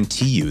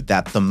guarantee you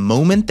that the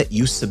moment that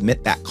you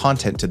submit that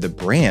content to the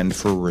brand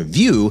for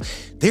review,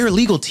 their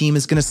legal team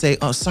is going to say,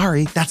 oh,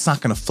 sorry, that's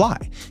not going to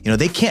fly.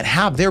 They can't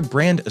have their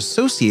brand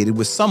associated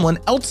with someone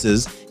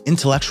else's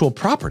intellectual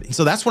property.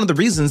 So that's one of the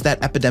reasons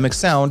that Epidemic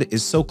Sound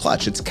is so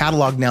clutch. Its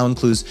catalog now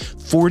includes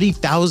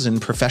 40,000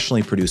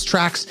 professionally produced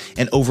tracks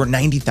and over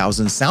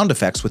 90,000 sound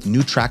effects with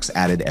new tracks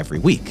added every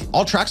week.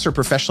 All tracks are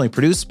professionally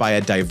produced by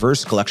a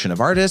diverse collection of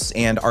artists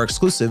and are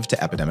exclusive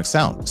to Epidemic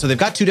Sound. So they've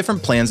got 2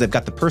 different plans. They've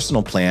got the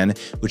personal plan,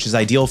 which is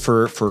ideal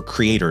for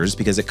creators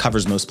because it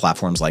covers most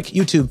platforms like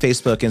YouTube,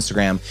 Facebook,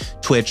 Instagram,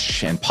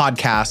 Twitch, and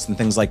podcasts and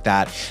things like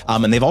that.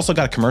 And they've also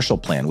got a commercial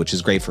plan, which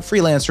is great for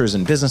freelancers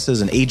and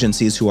businesses and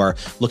agencies who are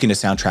looking to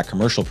soundtrack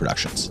commercial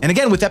productions. And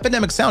again, with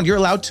Epidemic Sound, you're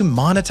allowed to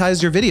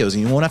monetize your videos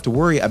and you won't have to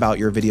worry about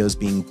your videos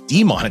being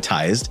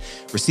demonetized,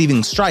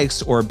 receiving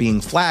strikes, or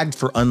being flagged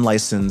for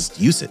unlicensed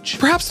usage.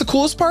 Perhaps the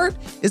coolest part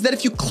is that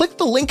if you click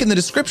the link in the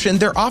description,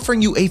 they're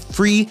offering you a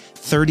free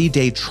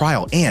 30-day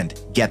trial. And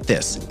get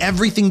this,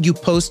 everything you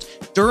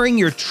post during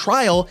your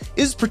trial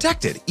is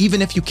protected,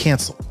 even if you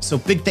cancel. So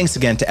big thanks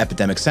again to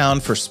Epidemic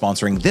Sound for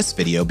sponsoring this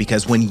video,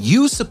 because when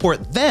you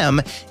support them,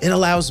 it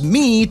allows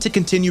me to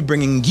continue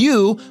bringing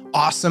you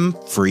awesome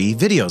free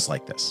videos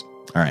like this.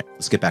 All right,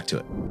 let's get back to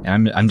it.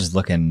 I'm just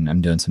looking,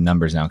 I'm doing some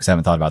numbers now because I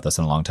haven't thought about this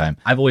in a long time.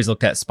 I've always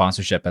looked at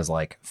sponsorship as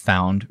like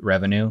found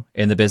revenue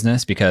in the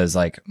business because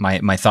like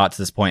my thought to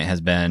this point has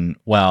been,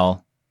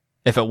 well,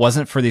 if it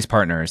wasn't for these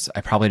partners,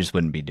 I probably just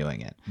wouldn't be doing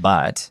it.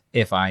 But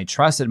if I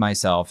trusted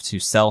myself to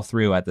sell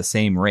through at the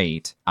same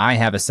rate, I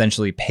have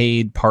essentially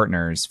paid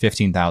partners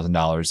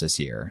 $15,000 this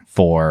year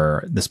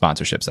for the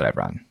sponsorships that I've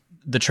run.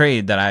 The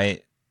trade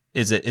that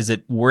is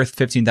it worth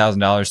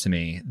 $15,000 to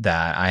me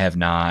that I have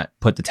not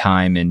put the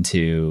time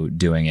into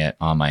doing it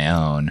on my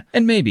own?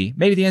 And maybe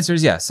the answer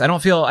is yes. I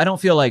don't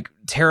feel like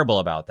terrible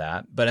about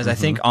that. But as I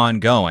think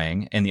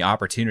ongoing and the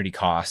opportunity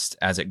cost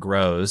as it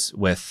grows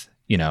with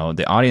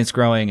the audience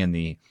growing and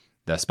the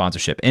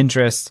sponsorship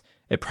interest,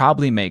 it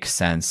probably makes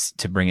sense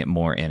to bring it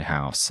more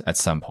in-house at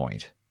some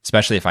point,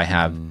 especially if I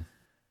have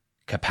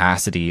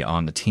capacity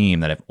on the team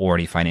that I've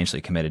already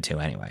financially committed to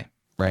anyway.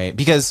 right?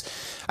 Because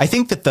I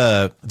think that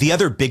the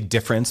other big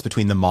difference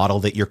between the model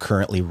that you're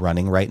currently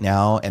running right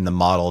now and the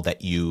model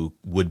that you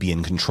would be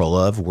in control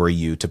of were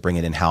you to bring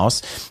it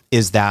in-house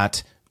is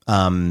that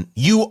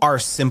you are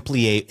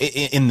simply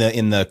in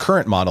the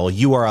current model,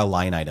 you are a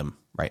line item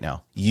right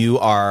now. You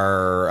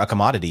are a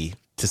commodity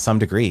to some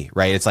degree,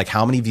 right? It's like,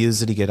 how many views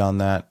did he get on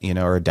that,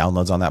 or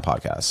downloads on that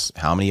podcast?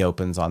 How many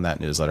opens on that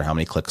newsletter? How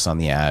many clicks on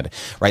the ad,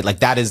 right? Like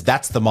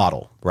that's the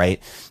model,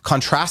 right?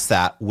 Contrast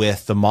that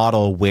with the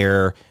model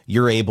where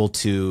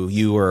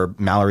you or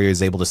Mallory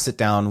is able to sit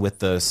down with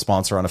the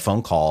sponsor on a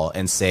phone call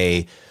and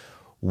say,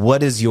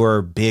 what is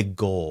your big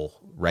goal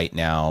right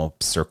now?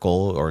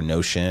 Circle or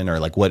Notion, or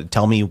like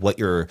tell me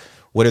what are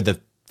the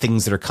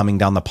things that are coming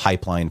down the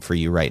pipeline for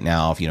you right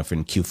now, if in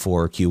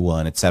Q4,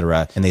 Q1, et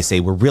cetera. And they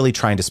say, we're really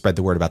trying to spread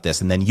the word about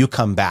this. And then you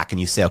come back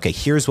and you say, okay,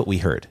 here's what we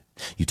heard.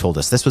 You told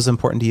us this was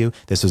important to you.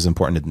 This was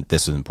important.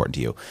 This was important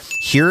to you.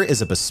 Here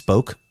is a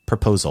bespoke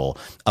proposal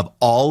of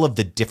all of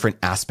the different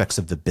aspects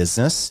of the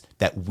business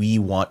that we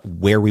want,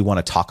 where we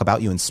want to talk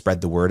about you and spread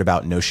the word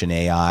about Notion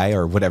AI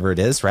or whatever it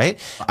is, right?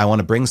 I want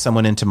to bring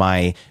someone into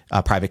my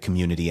private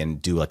community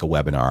and do like a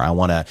webinar. I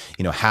want to,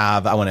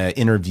 I want to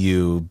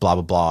interview blah,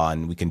 blah, blah.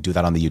 And we can do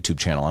that on the YouTube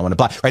channel. I want to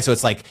blah, right? So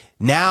it's like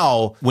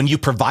now when you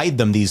provide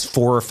them these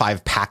 4 or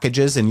 5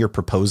 packages in your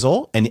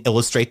proposal and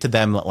illustrate to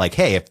them like,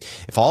 hey,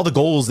 if all the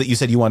goals that you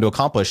said you want to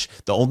accomplish,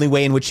 the only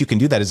way in which you can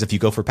do that is if you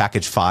go for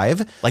package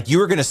 5, like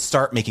you are going to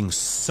start making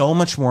so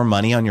much more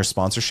money on your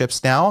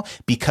sponsorships now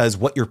because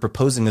what you're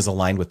proposing is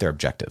aligned with their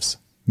objectives.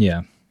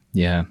 Yeah.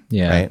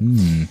 Right.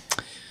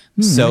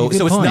 So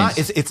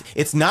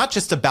it's not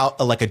just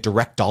about like a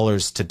direct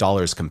dollars to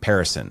dollars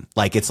comparison.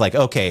 Like it's like,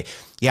 okay,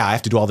 yeah, I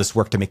have to do all this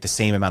work to make the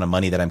same amount of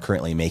money that I'm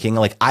currently making.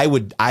 Like I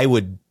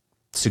would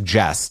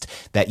suggest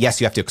that yes,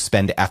 you have to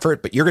expend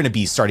effort, but you're going to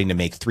be starting to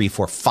make 3,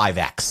 4,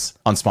 5x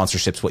on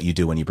sponsorships what you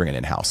do when you bring it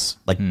in house.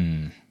 Like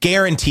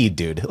guaranteed,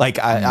 dude. Like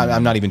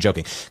I'm not even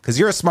joking because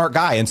you're a smart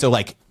guy, and so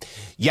like,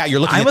 yeah,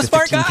 you're looking at the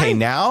 15K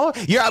now.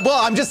 Yeah,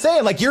 well, I'm just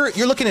saying, like you're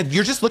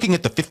just looking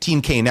at the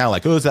 15K now.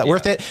 Like, oh, is that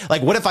worth it?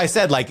 Like, what if I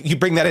said like you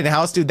bring that in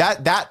house, dude?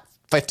 That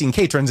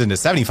 15K turns into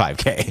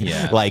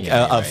 75K,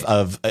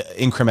 of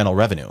incremental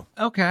revenue.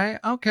 Okay.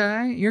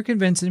 You're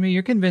convincing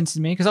me.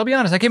 Because I'll be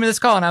honest, I came to this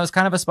call and I was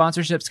kind of a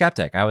sponsorship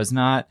skeptic. It was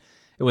not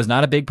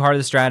a big part of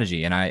the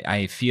strategy. And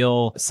I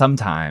feel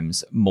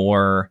sometimes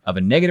more of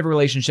a negative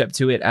relationship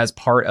to it as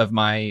part of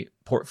my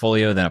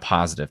portfolio than a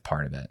positive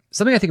part of it.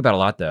 Something I think about a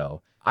lot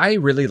though, I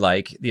really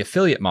like the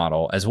affiliate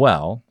model as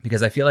well,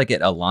 because I feel like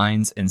it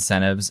aligns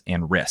incentives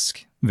and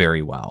risk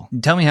very well.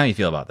 Tell me how you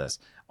feel about this.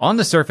 On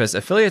the surface,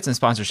 affiliates and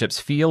sponsorships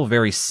feel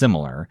very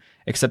similar,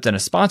 except in a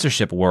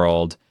sponsorship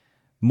world,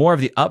 more of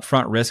the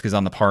upfront risk is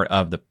on the part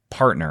of the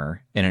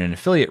partner. And in an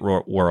affiliate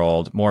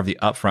world, more of the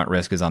upfront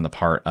risk is on the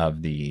part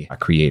of the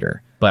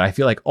creator. But I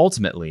feel like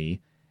ultimately,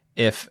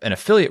 if an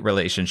affiliate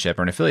relationship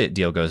or an affiliate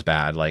deal goes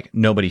bad, like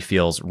nobody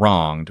feels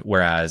wronged.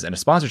 Whereas in a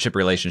sponsorship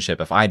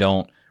relationship, if I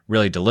don't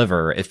really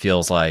deliver, it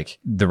feels like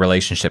the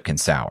relationship can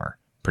sour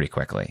pretty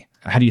quickly.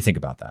 How do you think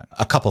about that?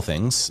 A couple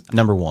things.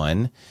 Number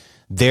one,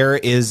 there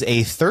is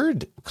a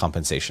third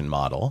compensation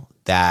model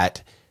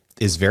that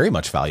is very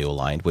much value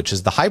aligned, which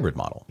is the hybrid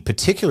model,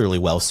 particularly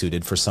well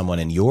suited for someone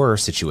in your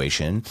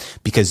situation,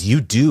 because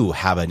you do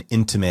have an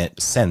intimate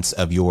sense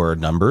of your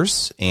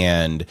numbers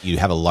and you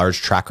have a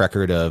large track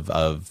record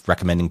of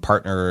recommending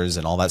partners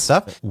and all that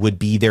stuff.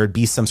 There'd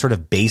be some sort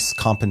of base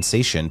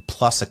compensation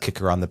plus a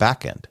kicker on the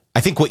back end.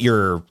 I think what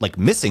you're like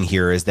missing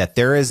here is that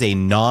there is a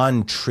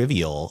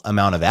non-trivial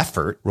amount of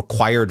effort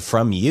required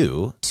from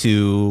you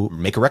to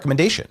make a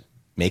recommendation,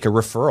 make a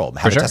referral,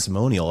 have a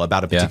testimonial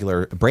about a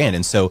particular brand.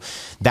 And so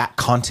that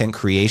content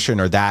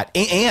creation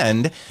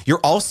and you're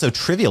also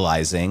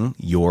trivializing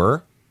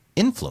your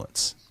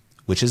influence,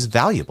 which is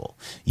valuable.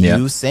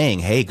 You saying,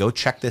 hey, go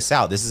check this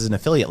out. This is an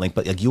affiliate link,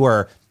 but like you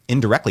are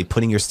indirectly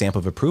putting your stamp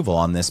of approval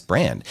on this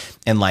brand.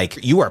 And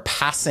like you are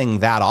passing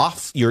that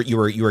off.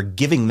 You are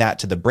giving that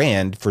to the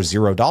brand for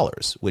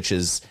 $0, which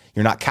is,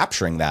 you're not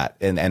capturing that.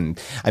 And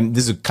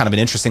this is kind of an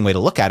interesting way to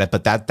look at it,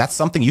 but that's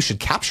something you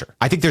should capture.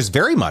 I think there's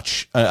very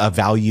much a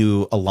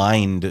value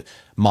aligned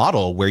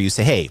model where you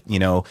say, hey,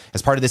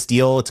 as part of this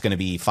deal, it's going to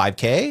be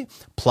 5K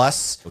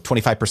plus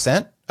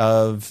 25%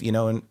 of,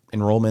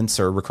 enrollments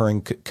or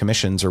recurring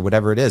commissions or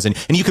whatever it is. And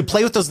you could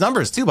play with those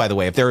numbers too, by the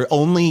way. If they're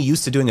only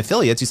used to doing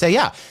affiliates, you say,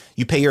 yeah,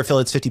 you pay your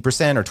affiliates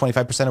 50% or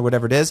 25% or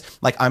whatever it is.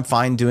 Like I'm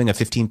fine doing a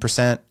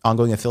 15%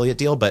 ongoing affiliate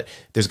deal, but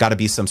there's got to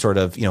be some sort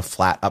of,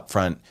 flat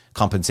upfront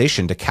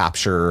compensation to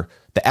capture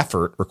the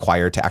effort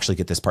required to actually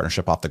get this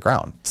partnership off the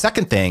ground.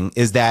 Second thing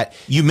is that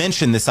you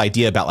mentioned this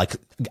idea about like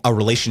a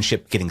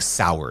relationship getting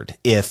soured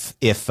if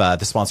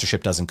the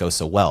sponsorship doesn't go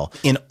so well.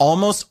 In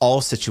almost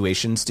all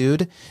situations,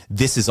 dude,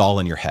 this is all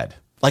in your head.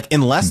 Like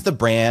unless the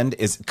brand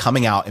is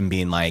coming out and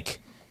being like,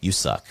 you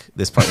suck.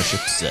 This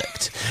partnership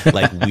sucked.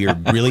 Like we're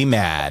really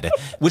mad,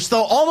 which they'll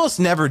almost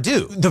never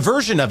do. The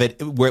version of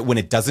it where when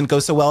it doesn't go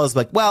so well is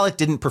like, well, it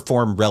didn't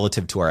perform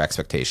relative to our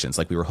expectations.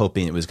 Like we were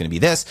hoping it was going to be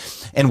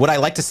this. And what I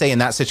like to say in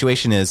that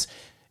situation is,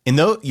 And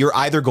though you're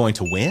either going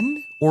to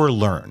win or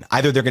learn.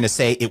 Either they're going to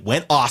say it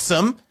went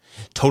awesome,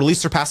 totally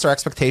surpassed our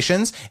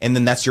expectations, and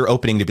then that's your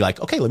opening to be like,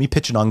 okay, let me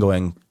pitch an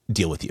ongoing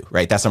deal with you,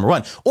 right? That's number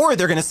one. Or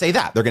they're going to say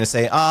that. They're going to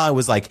say, it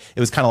was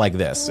kind of like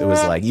this. It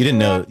was like, you didn't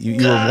know,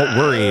 you were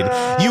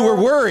worried. You were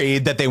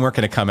worried that they weren't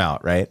going to come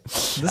out, right?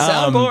 The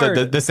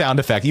soundboard. The sound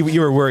effect.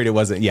 You were worried it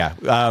wasn't,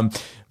 yeah.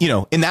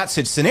 In that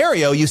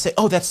scenario, you say,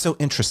 oh, that's so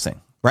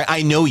interesting. Right.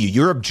 I know you.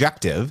 You're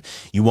objective.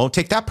 You won't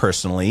take that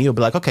personally. You'll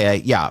be like,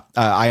 okay,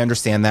 I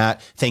understand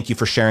that. Thank you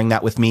for sharing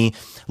that with me.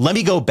 Let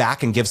me go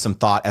back and give some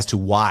thought as to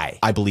why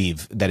I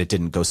believe that it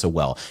didn't go so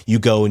well. You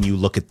go and you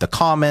look at the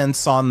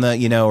comments on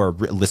the, or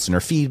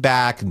listener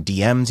feedback,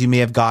 DMs you may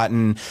have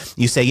gotten.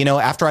 You say,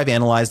 after I've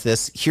analyzed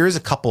this, here's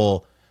a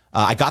couple,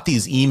 I got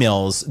these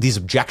emails, these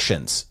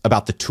objections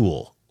about the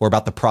tool or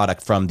about the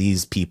product from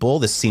these people.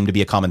 This seemed to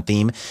be a common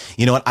theme.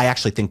 You know what? I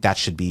actually think that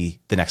should be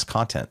the next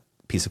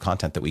piece of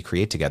content that we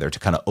create together to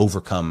kind of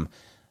overcome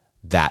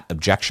that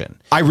objection.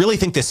 I really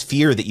think this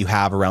fear that you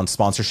have around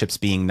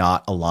sponsorships being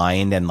not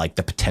aligned and like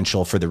the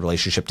potential for the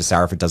relationship to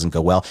sour if it doesn't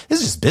go well is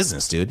just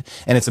business, dude.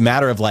 And it's a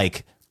matter of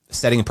like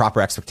setting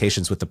proper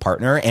expectations with the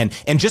partner and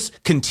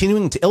just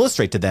continuing to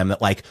illustrate to them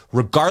that like,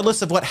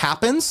 regardless of what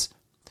happens,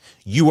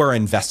 you are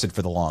invested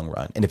for the long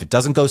run. And if it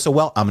doesn't go so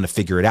well, I'm going to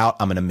figure it out.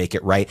 I'm going to make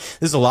it right.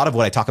 This is a lot of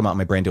what I talk about in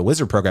my Brand Deal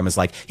Wizard program is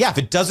like, if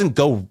it doesn't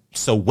go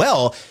so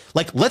well,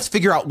 like, let's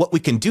figure out what we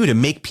can do to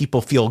make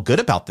people feel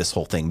good about this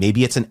whole thing.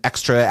 Maybe it's an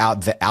extra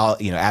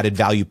added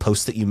value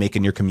post that you make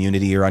in your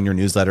community or on your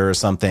newsletter or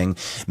something.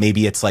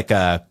 Maybe it's like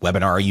a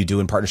webinar you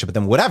do in partnership with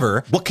them,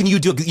 whatever. What can you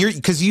do?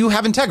 Because you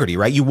have integrity,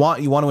 right? You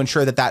want to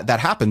ensure that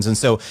happens. And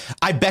so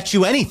I bet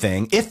you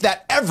anything, if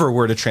that ever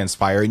were to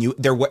transpire and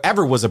there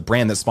ever was a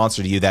brand that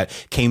sponsored you that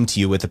came to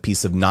you with a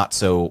piece of not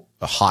so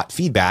hot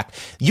feedback,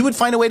 you would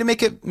find a way to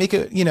make it,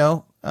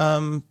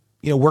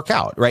 work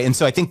out. Right. And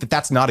so I think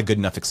that's not a good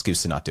enough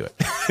excuse to not do it.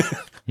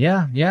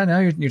 Yeah. No,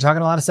 you're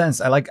talking a lot of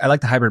sense. I like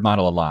the hybrid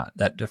model a lot.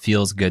 That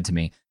feels good to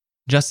me.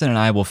 Justin and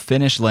I will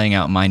finish laying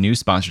out my new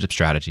sponsorship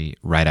strategy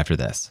right after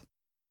this.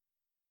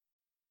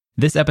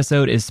 This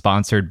episode is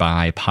sponsored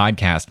by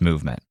Podcast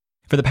Movement.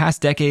 For the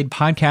past decade,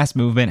 Podcast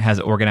Movement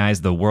has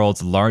organized the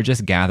world's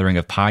largest gathering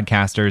of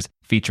podcasters,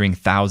 featuring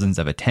thousands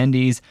of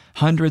attendees,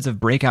 hundreds of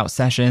breakout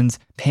sessions,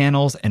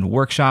 panels, and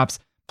workshops,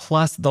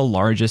 plus the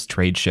largest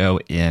trade show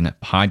in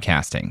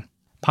podcasting.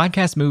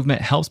 Podcast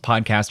Movement helps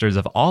podcasters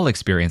of all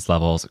experience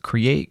levels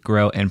create,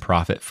 grow, and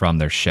profit from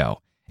their show.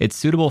 It's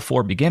suitable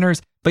for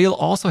beginners, but you'll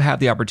also have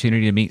the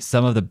opportunity to meet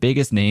some of the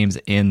biggest names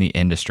in the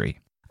industry.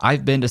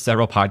 I've been to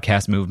several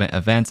Podcast Movement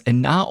events,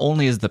 and not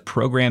only is the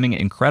programming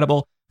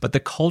incredible, but the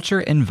culture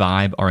and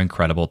vibe are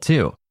incredible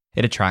too.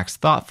 It attracts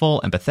thoughtful,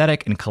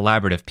 empathetic, and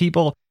collaborative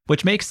people,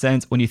 which makes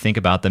sense when you think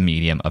about the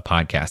medium of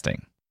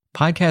podcasting.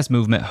 Podcast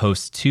Movement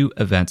hosts 2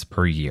 events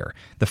per year.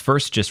 The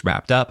first just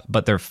wrapped up,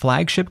 but their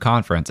flagship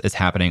conference is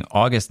happening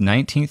August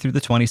 19th through the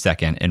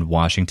 22nd in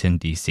Washington,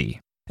 D.C.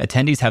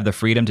 Attendees have the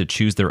freedom to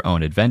choose their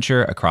own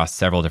adventure across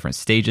several different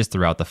stages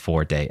throughout the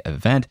 4-day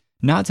event,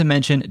 not to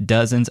mention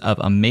dozens of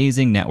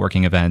amazing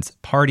networking events,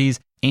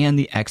 parties, and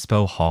the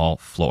expo hall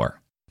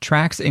floor.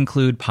 Tracks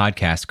include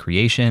podcast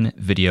creation,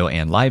 video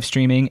and live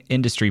streaming,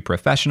 industry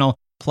professional,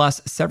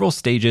 plus several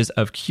stages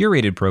of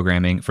curated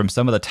programming from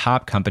some of the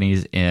top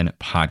companies in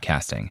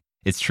podcasting.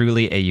 It's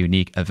truly a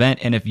unique event,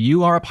 and if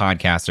you are a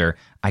podcaster,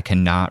 I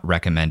cannot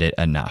recommend it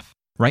enough.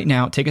 Right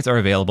now, tickets are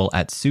available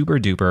at super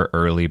duper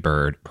early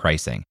bird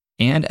pricing.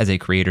 And as a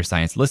Creator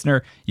Science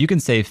listener, you can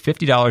save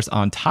 $50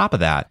 on top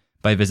of that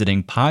by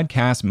visiting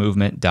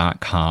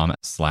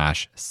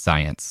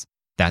podcastmovement.com/science.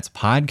 That's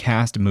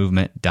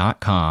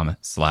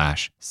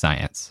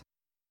podcastmovement.com/science.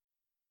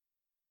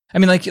 I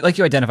mean, like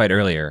you identified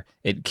earlier,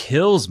 it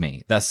kills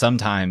me that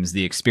sometimes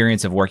the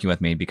experience of working with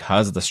me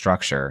because of the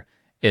structure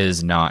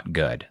is not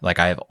good. Like,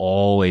 I have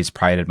always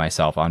prided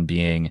myself on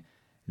being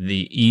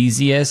the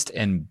easiest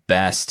and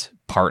best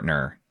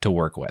partner to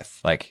work with.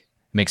 Like,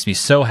 it makes me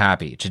so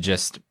happy to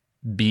just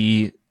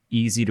be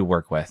easy to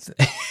work with.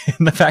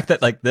 And the fact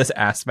that like this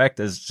aspect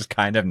is just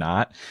kind of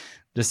not,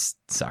 just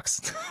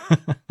sucks. Yeah.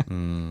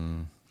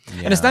 And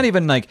it's not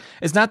even like,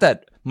 it's not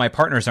that my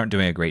partners aren't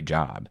doing a great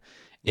job.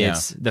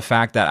 It's the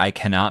fact that I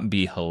cannot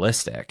be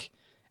holistic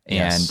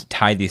and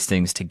tie these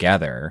things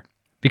together,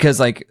 because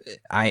like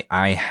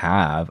I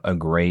have a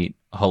great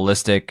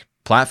holistic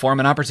platform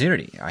and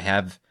opportunity. I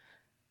have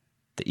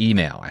the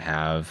email, I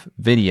have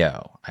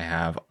video, I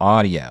have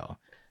audio.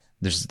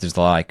 There's a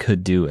lot I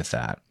could do with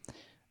that.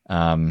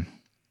 How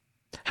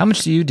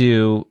much do you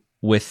do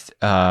with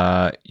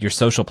your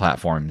social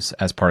platforms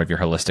as part of your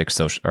holistic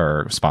social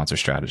or sponsor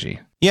strategy?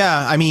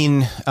 Yeah, I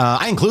mean,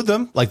 I include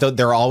them. Like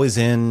they're always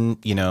in,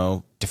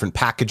 different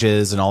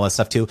packages and all that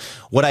stuff too.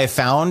 What I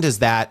found is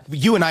that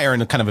you and I are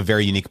in a kind of a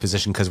very unique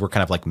position because we're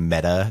kind of like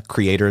meta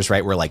creators,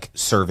 right? We're like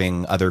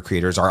serving other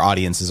creators. Our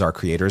audience is our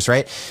creators,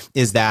 right?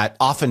 Is that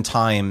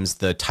oftentimes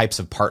the types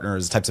of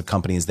partners, types of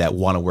companies that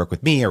want to work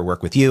with me or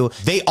work with you,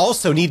 they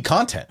also need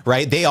content,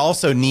 right? They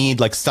also need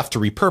like stuff to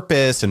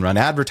repurpose and run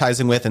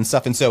advertising with and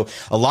stuff. And so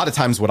a lot of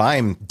times what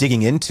I'm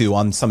digging into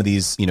on some of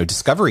these,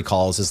 discovery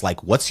calls is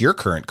like, what's your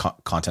current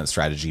content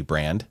strategy,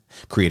 brand,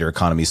 creator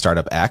economy,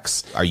 startup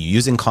X? Are you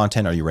using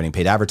content? Are you running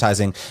paid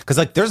advertising? Because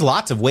like there's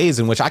lots of ways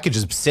in which I could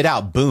just sit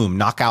out, boom,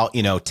 knock out,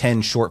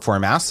 10 short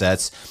form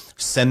assets,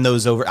 send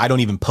those over. I don't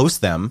even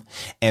post them,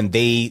 and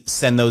they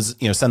send those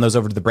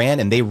over to the brand,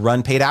 and they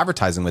run paid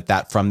advertising with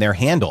that from their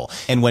handle.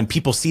 And when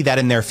people see that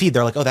in their feed,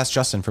 they're like, oh, that's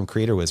Justin from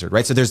Creator Wizard,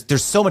 right? So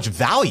there's so much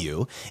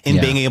value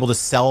in being able to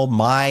sell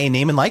my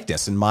name and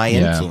likeness and my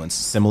influence.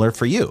 Similar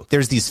for you.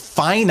 There's these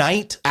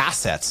finite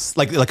assets,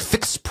 like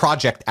fixed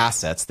project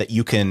assets that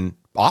you can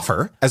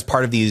offer as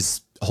part of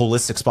these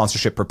holistic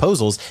sponsorship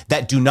proposals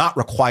that do not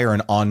require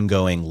an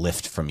ongoing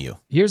lift from you.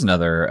 Here's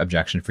another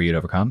objection for you to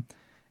overcome.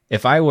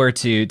 If I were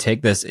to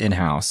take this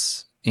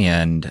in-house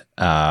and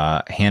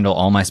handle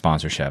all my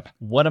sponsorship,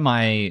 what am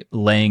I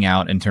laying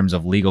out in terms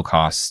of legal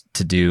costs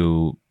to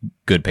do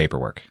good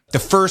paperwork? The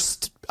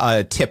first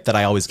tip that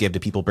I always give to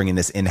people bringing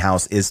this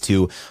in-house is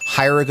to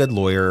hire a good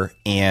lawyer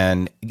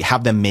and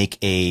have them make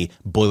a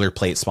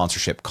boilerplate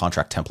sponsorship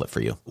contract template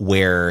for you,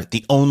 where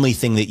the only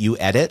thing that you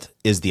edit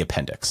is the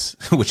appendix,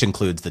 which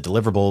includes the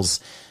deliverables,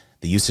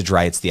 the usage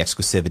rights, the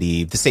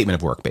exclusivity, the statement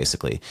of work,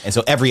 basically. And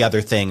so every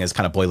other thing is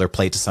kind of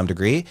boilerplate to some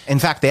degree. In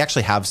fact, they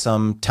actually have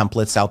some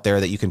templates out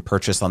there that you can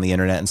purchase on the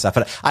internet and stuff.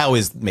 But I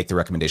always make the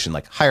recommendation,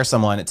 like, hire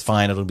someone. It's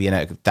fine. It'll be in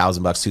 $1,000,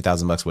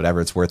 $2,000,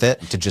 whatever. It's worth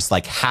it to just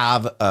like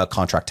have a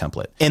contract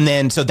template. And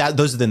then, so that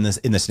those are in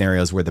the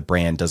scenarios where the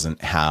brand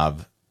doesn't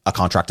have a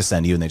contract to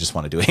send you and they just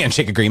want to do a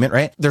handshake agreement,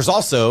 right? There's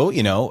also,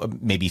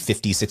 maybe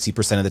 50,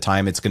 60% of the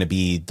time, it's going to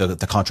be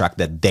the contract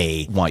that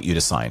they want you to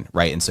sign,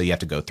 right? And so you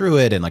have to go through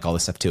it and like all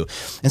this stuff too.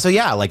 And so,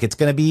 yeah, like it's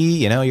going to be,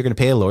 you're going to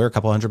pay a lawyer a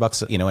couple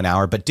 $100, an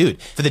hour. But dude,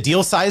 for the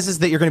deal sizes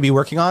that you're going to be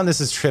working on, this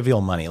is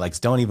trivial money. Like,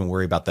 don't even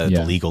worry about the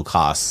legal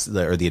costs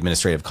or the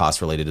administrative costs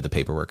related to the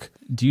paperwork.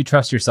 Do you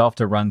trust yourself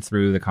to run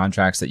through the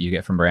contracts that you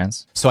get from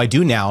brands? So I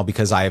do now,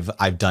 because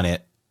I've done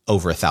it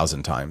over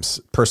 1,000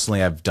 times.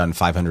 Personally, I've done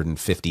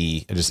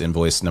 550, I just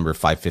invoiced number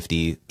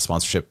 550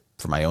 sponsorship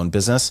for my own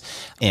business.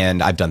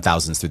 And I've done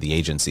thousands through the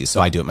agency.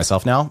 So I do it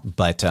myself now.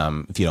 But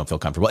if you don't feel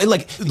comfortable,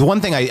 like the one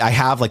thing I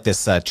have like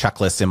this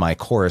checklist in my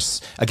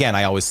course, again,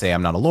 I always say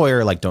I'm not a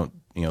lawyer, like don't,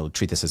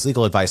 treat this as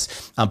legal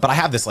advice. But I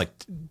have this like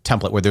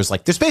template where there's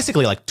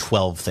basically like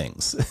 12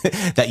 things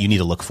that you need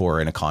to look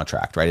for in a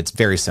contract, right? It's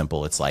very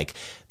simple. It's like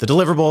the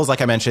deliverables,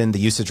 like I mentioned, the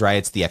usage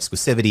rights, the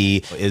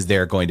exclusivity. Is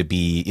there going to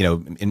be,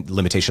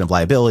 limitation of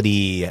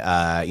liability,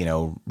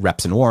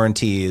 reps and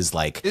warranties?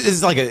 Like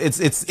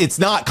it's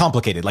not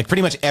complicated. Like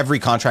pretty much every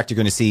contract you're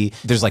going to see,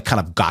 there's like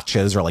kind of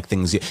gotchas or like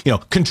things,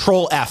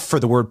 control F for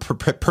the word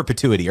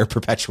perpetuity or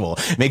perpetual.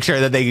 Make sure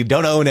that they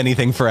don't own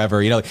anything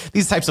forever.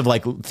 These types of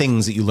like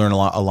things that you learn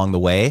along the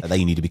way that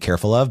you need to be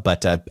careful of.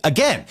 But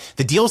again,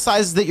 the deal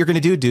sizes that you're going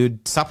to do,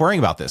 dude, stop worrying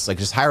about this. Like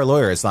just hire a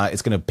lawyer. It's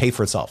going to pay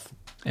for itself.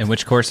 And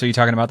which course are you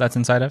talking about that's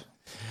inside of?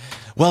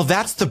 Well,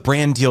 that's the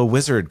Brand Deal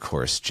Wizard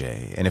course,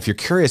 Jay. And if you're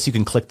curious, you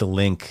can click the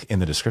link in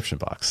the description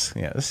box.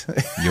 Yes.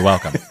 You're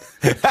welcome.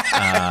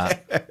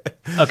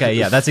 Okay,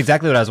 yeah, that's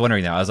exactly what I was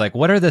wondering now. I was like,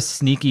 what are the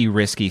sneaky,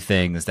 risky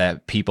things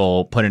that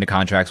people put into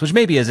contracts, which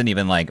maybe isn't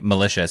even like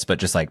malicious, but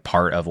just like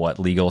part of what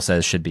legal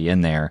says should be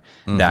in there,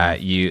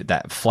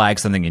 that flag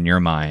something in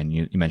your mind?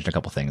 You mentioned a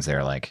couple things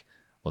there, like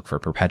look for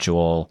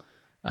perpetual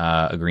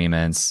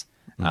agreements.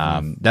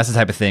 That's the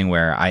type of thing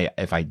where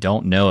if I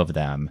don't know of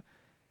them,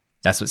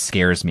 that's what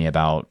scares me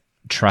about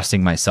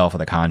trusting myself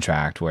with a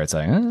contract, where it's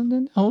like,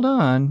 hold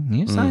on,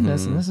 you signed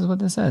this, and this is what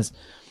this says.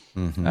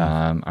 All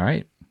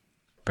right,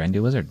 Brand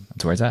Deal Wizard,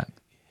 that's where it's at.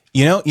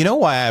 You know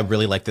why I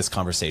really like this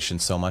conversation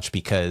so much?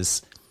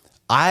 Because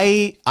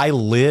I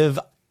live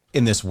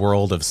in this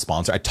world of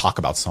sponsor. I talk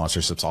about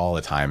sponsorships all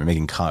the time. I'm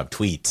making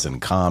tweets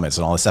and comments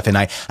and all this stuff, and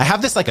I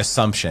have this like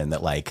assumption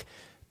that like,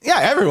 yeah,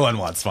 everyone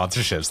wants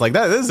sponsorships. Like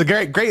this is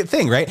a great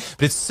thing, right?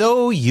 But it's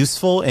so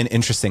useful and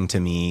interesting to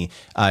me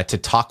to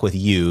talk with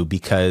you,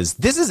 because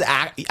this is,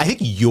 I think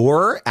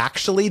you're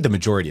actually the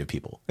majority of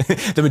people.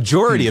 The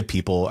majority of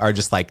people are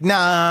just like,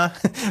 nah,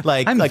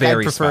 like I'm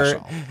very I prefer.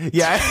 Special.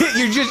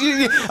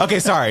 Yeah, okay.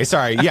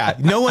 Sorry. Yeah,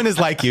 no one is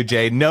like you,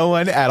 Jay. No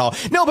one at all.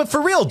 No, but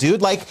for real,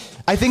 dude. Like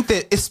I think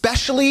that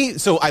especially.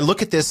 So I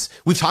look at this.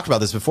 We've talked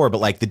about this before,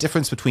 but like the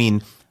difference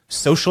between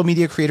social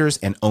media creators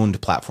and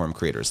owned platform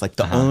creators. Like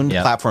the owned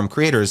platform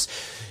creators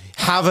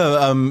have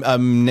a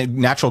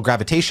natural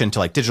gravitation to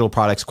like digital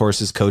products,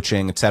 courses,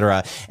 coaching,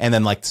 etc. And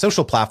then like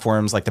social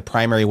platforms, like the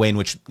primary way in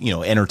which,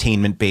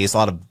 entertainment based, a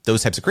lot of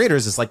those types of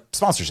creators is like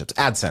sponsorships,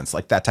 AdSense,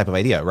 like that type of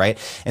idea, right?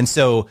 And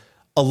so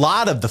a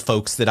lot of the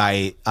folks that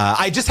I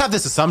just have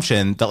this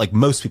assumption that like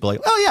most people are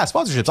like, oh yeah,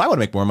 sponsorships, I want to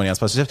make more money on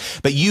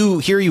sponsorships. But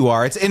here you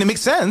are. And it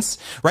makes sense,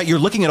 right? You're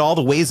looking at all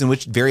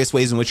the various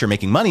ways in which you're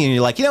making money. And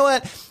you're like, you know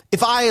what?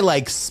 If I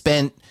like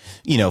spent,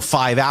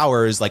 5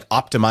 hours like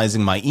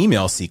optimizing my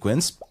email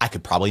sequence, I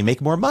could probably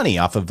make more money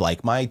off of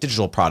like my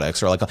digital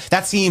products, or like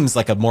that seems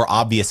like a more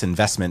obvious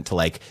investment to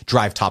like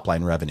drive top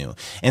line revenue.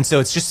 And so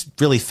it's just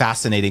really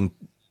fascinating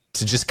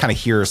to just kind of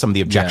hear some of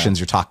the objections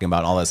you're talking about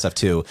and all that stuff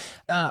too.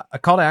 A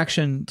call to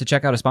action to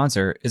check out a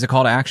sponsor is a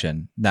call to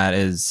action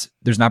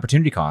there's an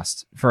opportunity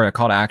cost for a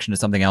call to action to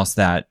something else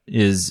that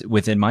is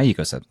within my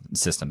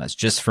ecosystem. That's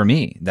just for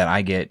me, that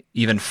I get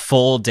even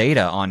full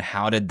data on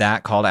how did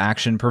that call to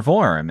action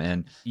perform.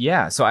 And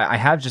so I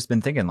have just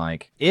been thinking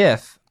like,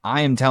 if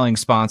I am telling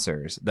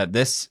sponsors that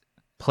this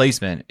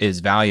placement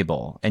is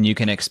valuable and you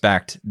can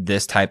expect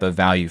this type of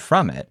value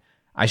from it,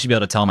 I should be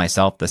able to tell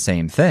myself the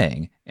same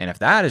thing. And if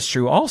that is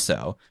true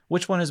also,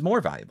 which one is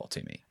more valuable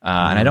to me?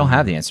 And I don't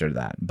have the answer to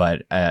that,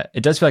 but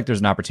it does feel like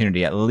there's an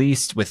opportunity, at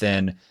least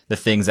within the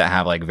things that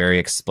have like very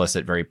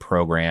explicit, very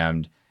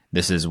programmed,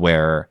 this is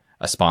where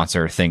a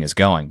sponsor thing is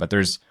going. But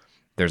there's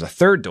a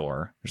third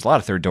door. There's a lot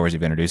of third doors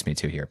you've introduced me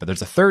to here, but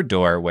there's a third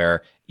door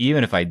where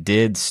even if I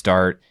did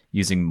start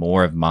using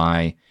more of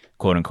my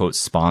quote unquote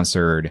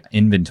sponsored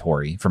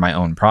inventory for my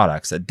own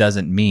products, that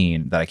doesn't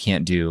mean that I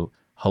can't do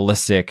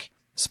holistic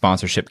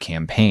sponsorship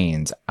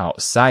campaigns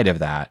outside of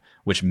that,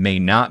 which may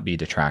not be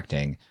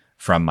detracting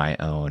from my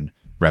own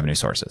revenue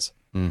sources.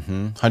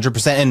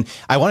 100%. And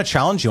I want to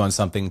challenge you on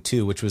something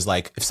too, which was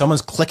like, if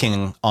someone's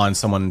clicking on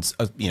someone's,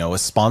 a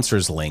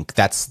sponsor's link,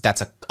 that's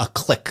a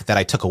click that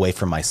I took away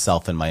from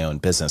myself and my own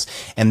business.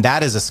 And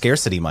that is a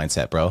scarcity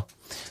mindset, bro.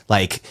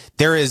 Like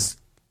there is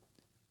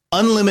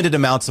unlimited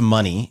amounts of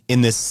money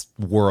in this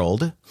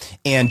world.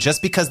 And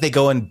just because they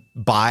go and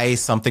buy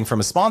something from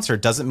a sponsor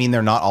doesn't mean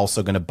they're not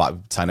also going to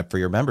sign up for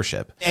your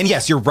membership. And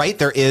yes, you're right.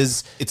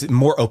 It's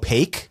more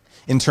opaque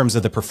in terms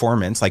of the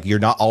performance. Like you're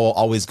not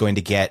always going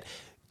to get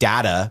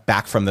data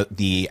back from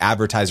the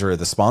advertiser or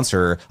the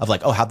sponsor of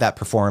like, oh, how'd that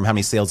perform? How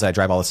many sales did I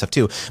drive? All this stuff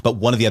too. But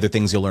one of the other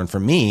things you'll learn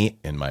from me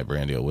in my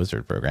Brand Deal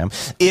Wizard program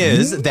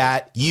is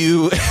that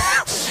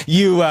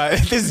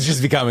this is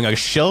just becoming a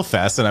shill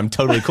fest and I'm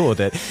totally cool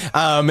with it.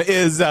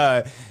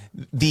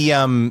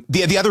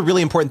 The other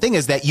really important thing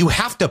is that you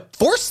have to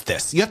force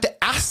this. You have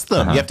to ask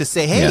them. You have to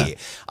say, hey,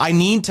 I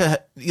need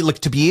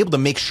to be able to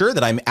make sure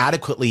that I'm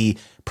adequately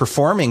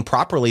performing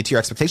properly to your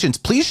expectations.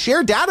 Please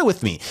share data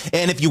with me.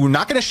 And if you're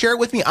not going to share it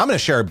with me, I'm going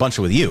to share a bunch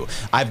with you.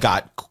 I've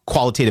got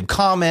qualitative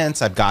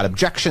comments. I've got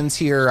objections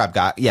here. I've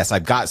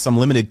got some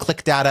limited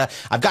click data.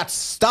 I've got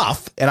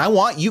stuff. And I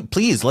want you,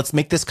 please, let's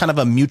make this kind of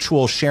a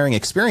mutual sharing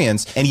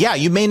experience. And yeah,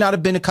 you may not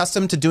have been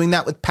accustomed to doing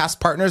that with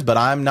past partners, but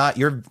I'm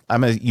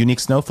a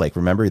unique snowflake.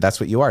 Remember, that's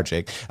what you are,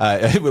 Jay.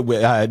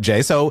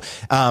 So,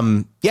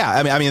 you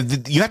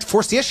have to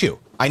force the issue.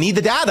 I need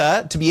the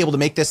data to be able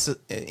to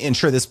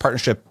ensure this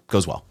partnership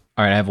goes well.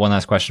 All right. I have one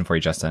last question for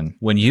you, Justin.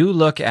 When you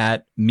look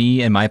at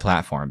me and my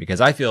platform, because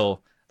I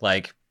feel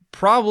like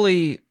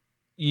probably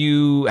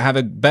you have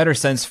a better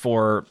sense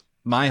for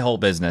my whole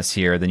business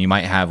here than you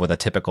might have with a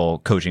typical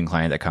coaching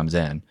client that comes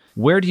in.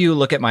 Where do you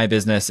look at my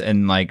business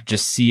and like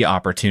just see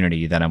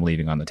opportunity that I'm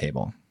leaving on the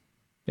table,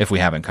 if we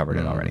haven't covered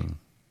it already?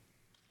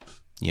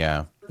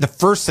 Yeah. The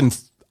first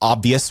and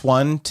obvious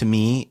one to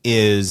me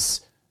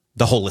is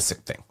the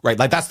holistic thing, right?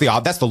 Like that's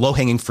the low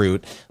hanging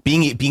fruit,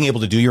 being able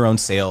to do your own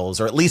sales,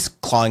 or at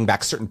least clawing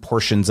back certain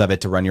portions of it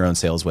to run your own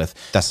sales with.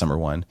 That's number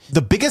one.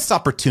 The biggest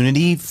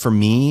opportunity for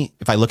me,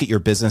 if I look at your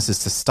business, is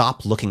to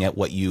stop looking at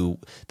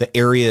the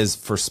areas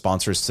for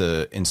sponsors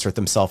to insert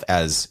themselves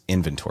as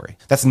inventory.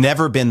 That's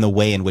never been the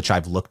way in which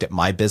I've looked at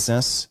my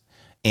business.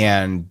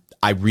 And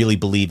I really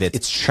believe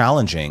it's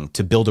challenging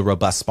to build a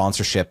robust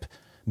sponsorship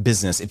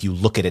business if you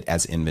look at it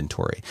as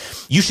inventory.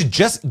 You should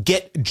just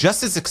get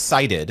just as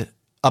excited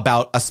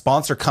about a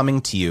sponsor coming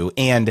to you,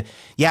 and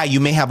yeah, you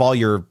may have all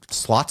your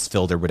slots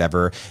filled or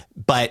whatever,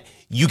 but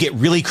you get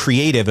really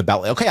creative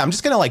about, okay, I'm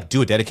just going to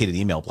do a dedicated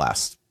email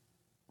blast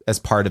as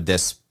part of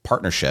this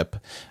partnership,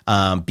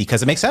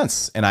 because it makes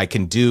sense. And I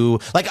can do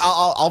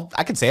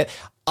I can say it.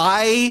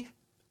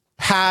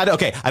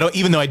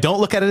 Even though I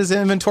don't look at it as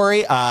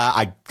inventory,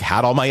 I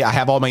have all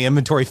my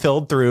inventory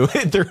filled through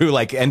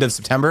like end of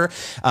September,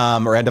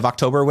 or end of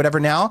October or whatever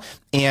now.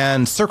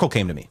 And Circle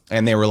came to me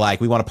and they were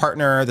like, we want to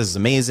partner. This is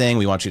amazing.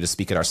 We want you to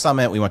speak at our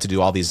summit. We want to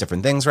do all these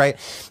different things. Right.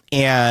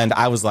 And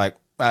I was like,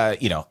 I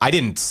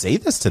didn't say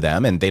this to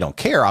them and they don't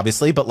care,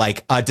 obviously, but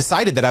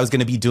decided that I was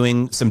going to be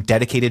doing some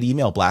dedicated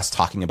email blasts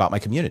talking about my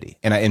community.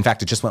 And in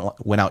fact, it just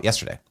went out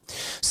yesterday.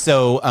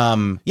 So,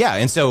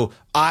 and so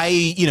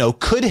I,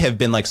 could have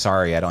been like,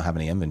 sorry, I don't have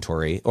any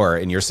inventory, or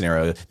in your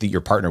scenario,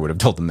 your partner would have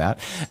told them that.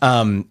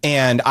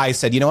 And I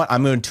said, you know what,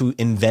 I'm going to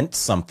invent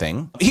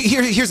something.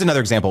 Here's another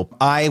example.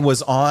 I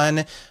was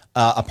on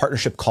a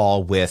partnership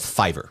call with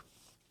Fiverr,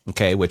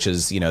 okay, which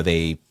is,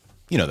 the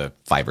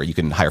Fiverr, you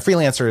can hire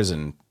freelancers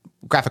and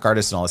graphic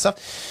artists and all this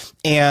stuff.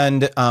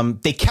 And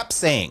they kept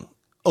saying,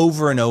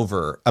 over and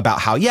over about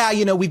how,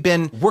 we've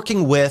been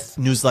working with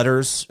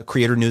newsletters,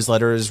 creator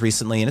newsletters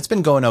recently, and it's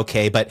been going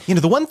okay. But,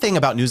 the one thing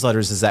about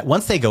newsletters is that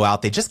once they go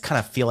out, they just kind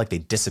of feel like they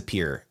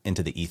disappear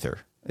into the ether.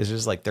 It's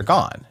just like they're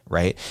gone,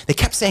 right? They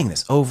kept saying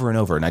this over and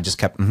over, and I just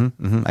kept,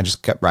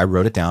 I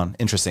wrote it down.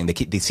 Interesting.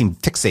 They seem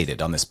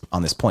fixated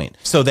on this point.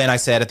 So then I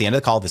said at the end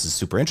of the call, this is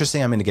super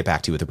interesting. I'm going to get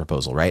back to you with a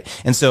proposal, right?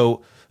 And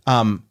so,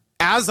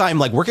 as I'm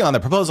like working on the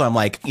proposal, I'm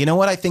like,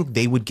 what I think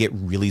they would get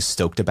really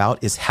stoked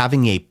about is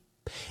having a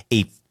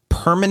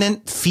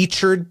permanent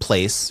featured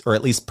place, or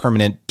at least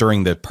permanent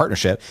during the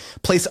partnership,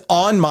 place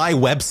on my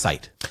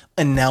website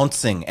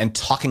announcing and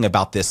talking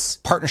about this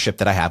partnership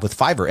that I have with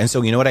Fiverr. And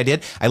so you know what I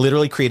did? I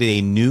literally created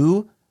a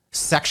new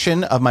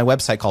section of my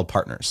website called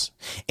Partners.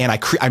 And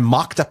I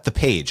mocked up the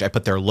page. I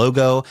put their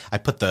logo. I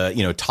put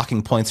the,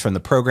 talking points from the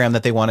program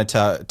that they wanted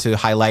to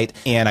highlight.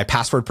 And I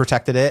password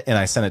protected it. And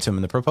I sent it to them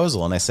in the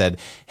proposal. And I said,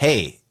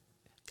 hey,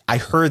 I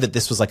heard that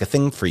this was like a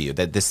thing for you,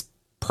 that this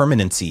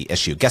permanency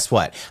issue. Guess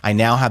what? I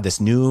now have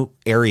this new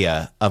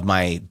area of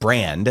my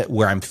brand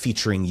where I'm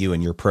featuring you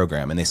and your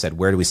program. And they said,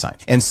 where do we sign?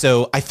 And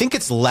so I think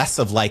it's less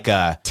of like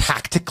a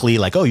tactically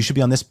like, oh, you should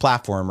be on this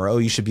platform, or, oh,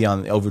 you should be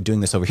doing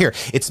this over here.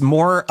 It's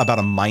more about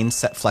a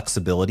mindset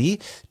flexibility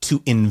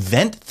to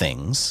invent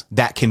things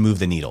that can move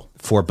the needle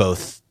for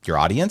both your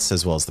audience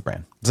as well as the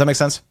brand. Does that make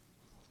sense?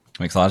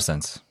 Makes a lot of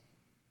sense.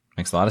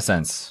 Makes a lot of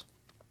sense.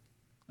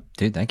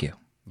 Dude, thank you.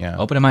 Yeah.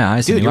 Opening my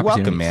eyes to Dude, new you're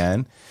welcome, opportunities.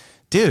 man.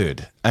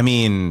 Dude, I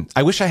mean,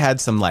 I wish I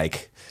had some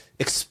like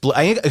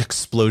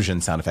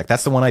explosion sound effect.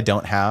 That's the one I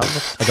don't have.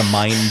 Like a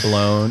mind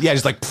blown. Yeah,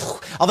 just like,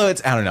 although I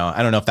don't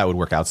know if that would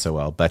work out so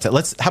well, but how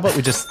about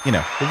we just,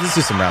 let's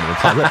do some round of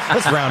applause.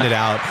 Let's round it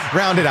out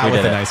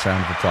with a nice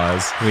round of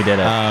applause. We did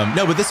it.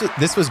 No, but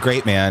this was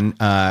great, man.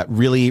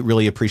 Really,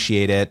 really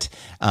appreciate it.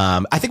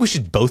 I think we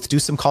should both do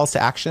some calls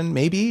to action,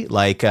 maybe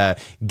like,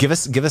 give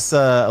us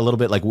a little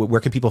bit, like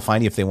where can people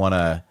find you if they want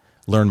to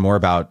learn more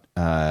about,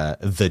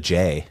 the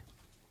J?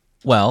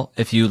 Well,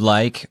 if you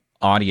like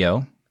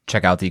audio,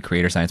 check out the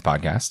Creator Science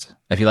podcast.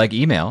 If you like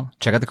email,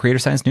 check out the Creator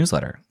Science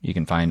newsletter. You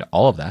can find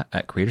all of that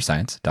at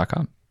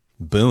creatorscience.com.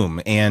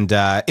 Boom. And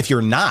if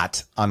you're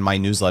not on my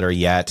newsletter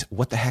yet,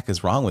 what the heck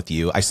is wrong with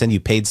you? I send you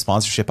paid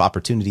sponsorship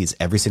opportunities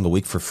every single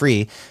week for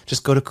free.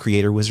 Just go to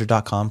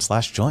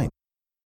creatorwizard.com/join.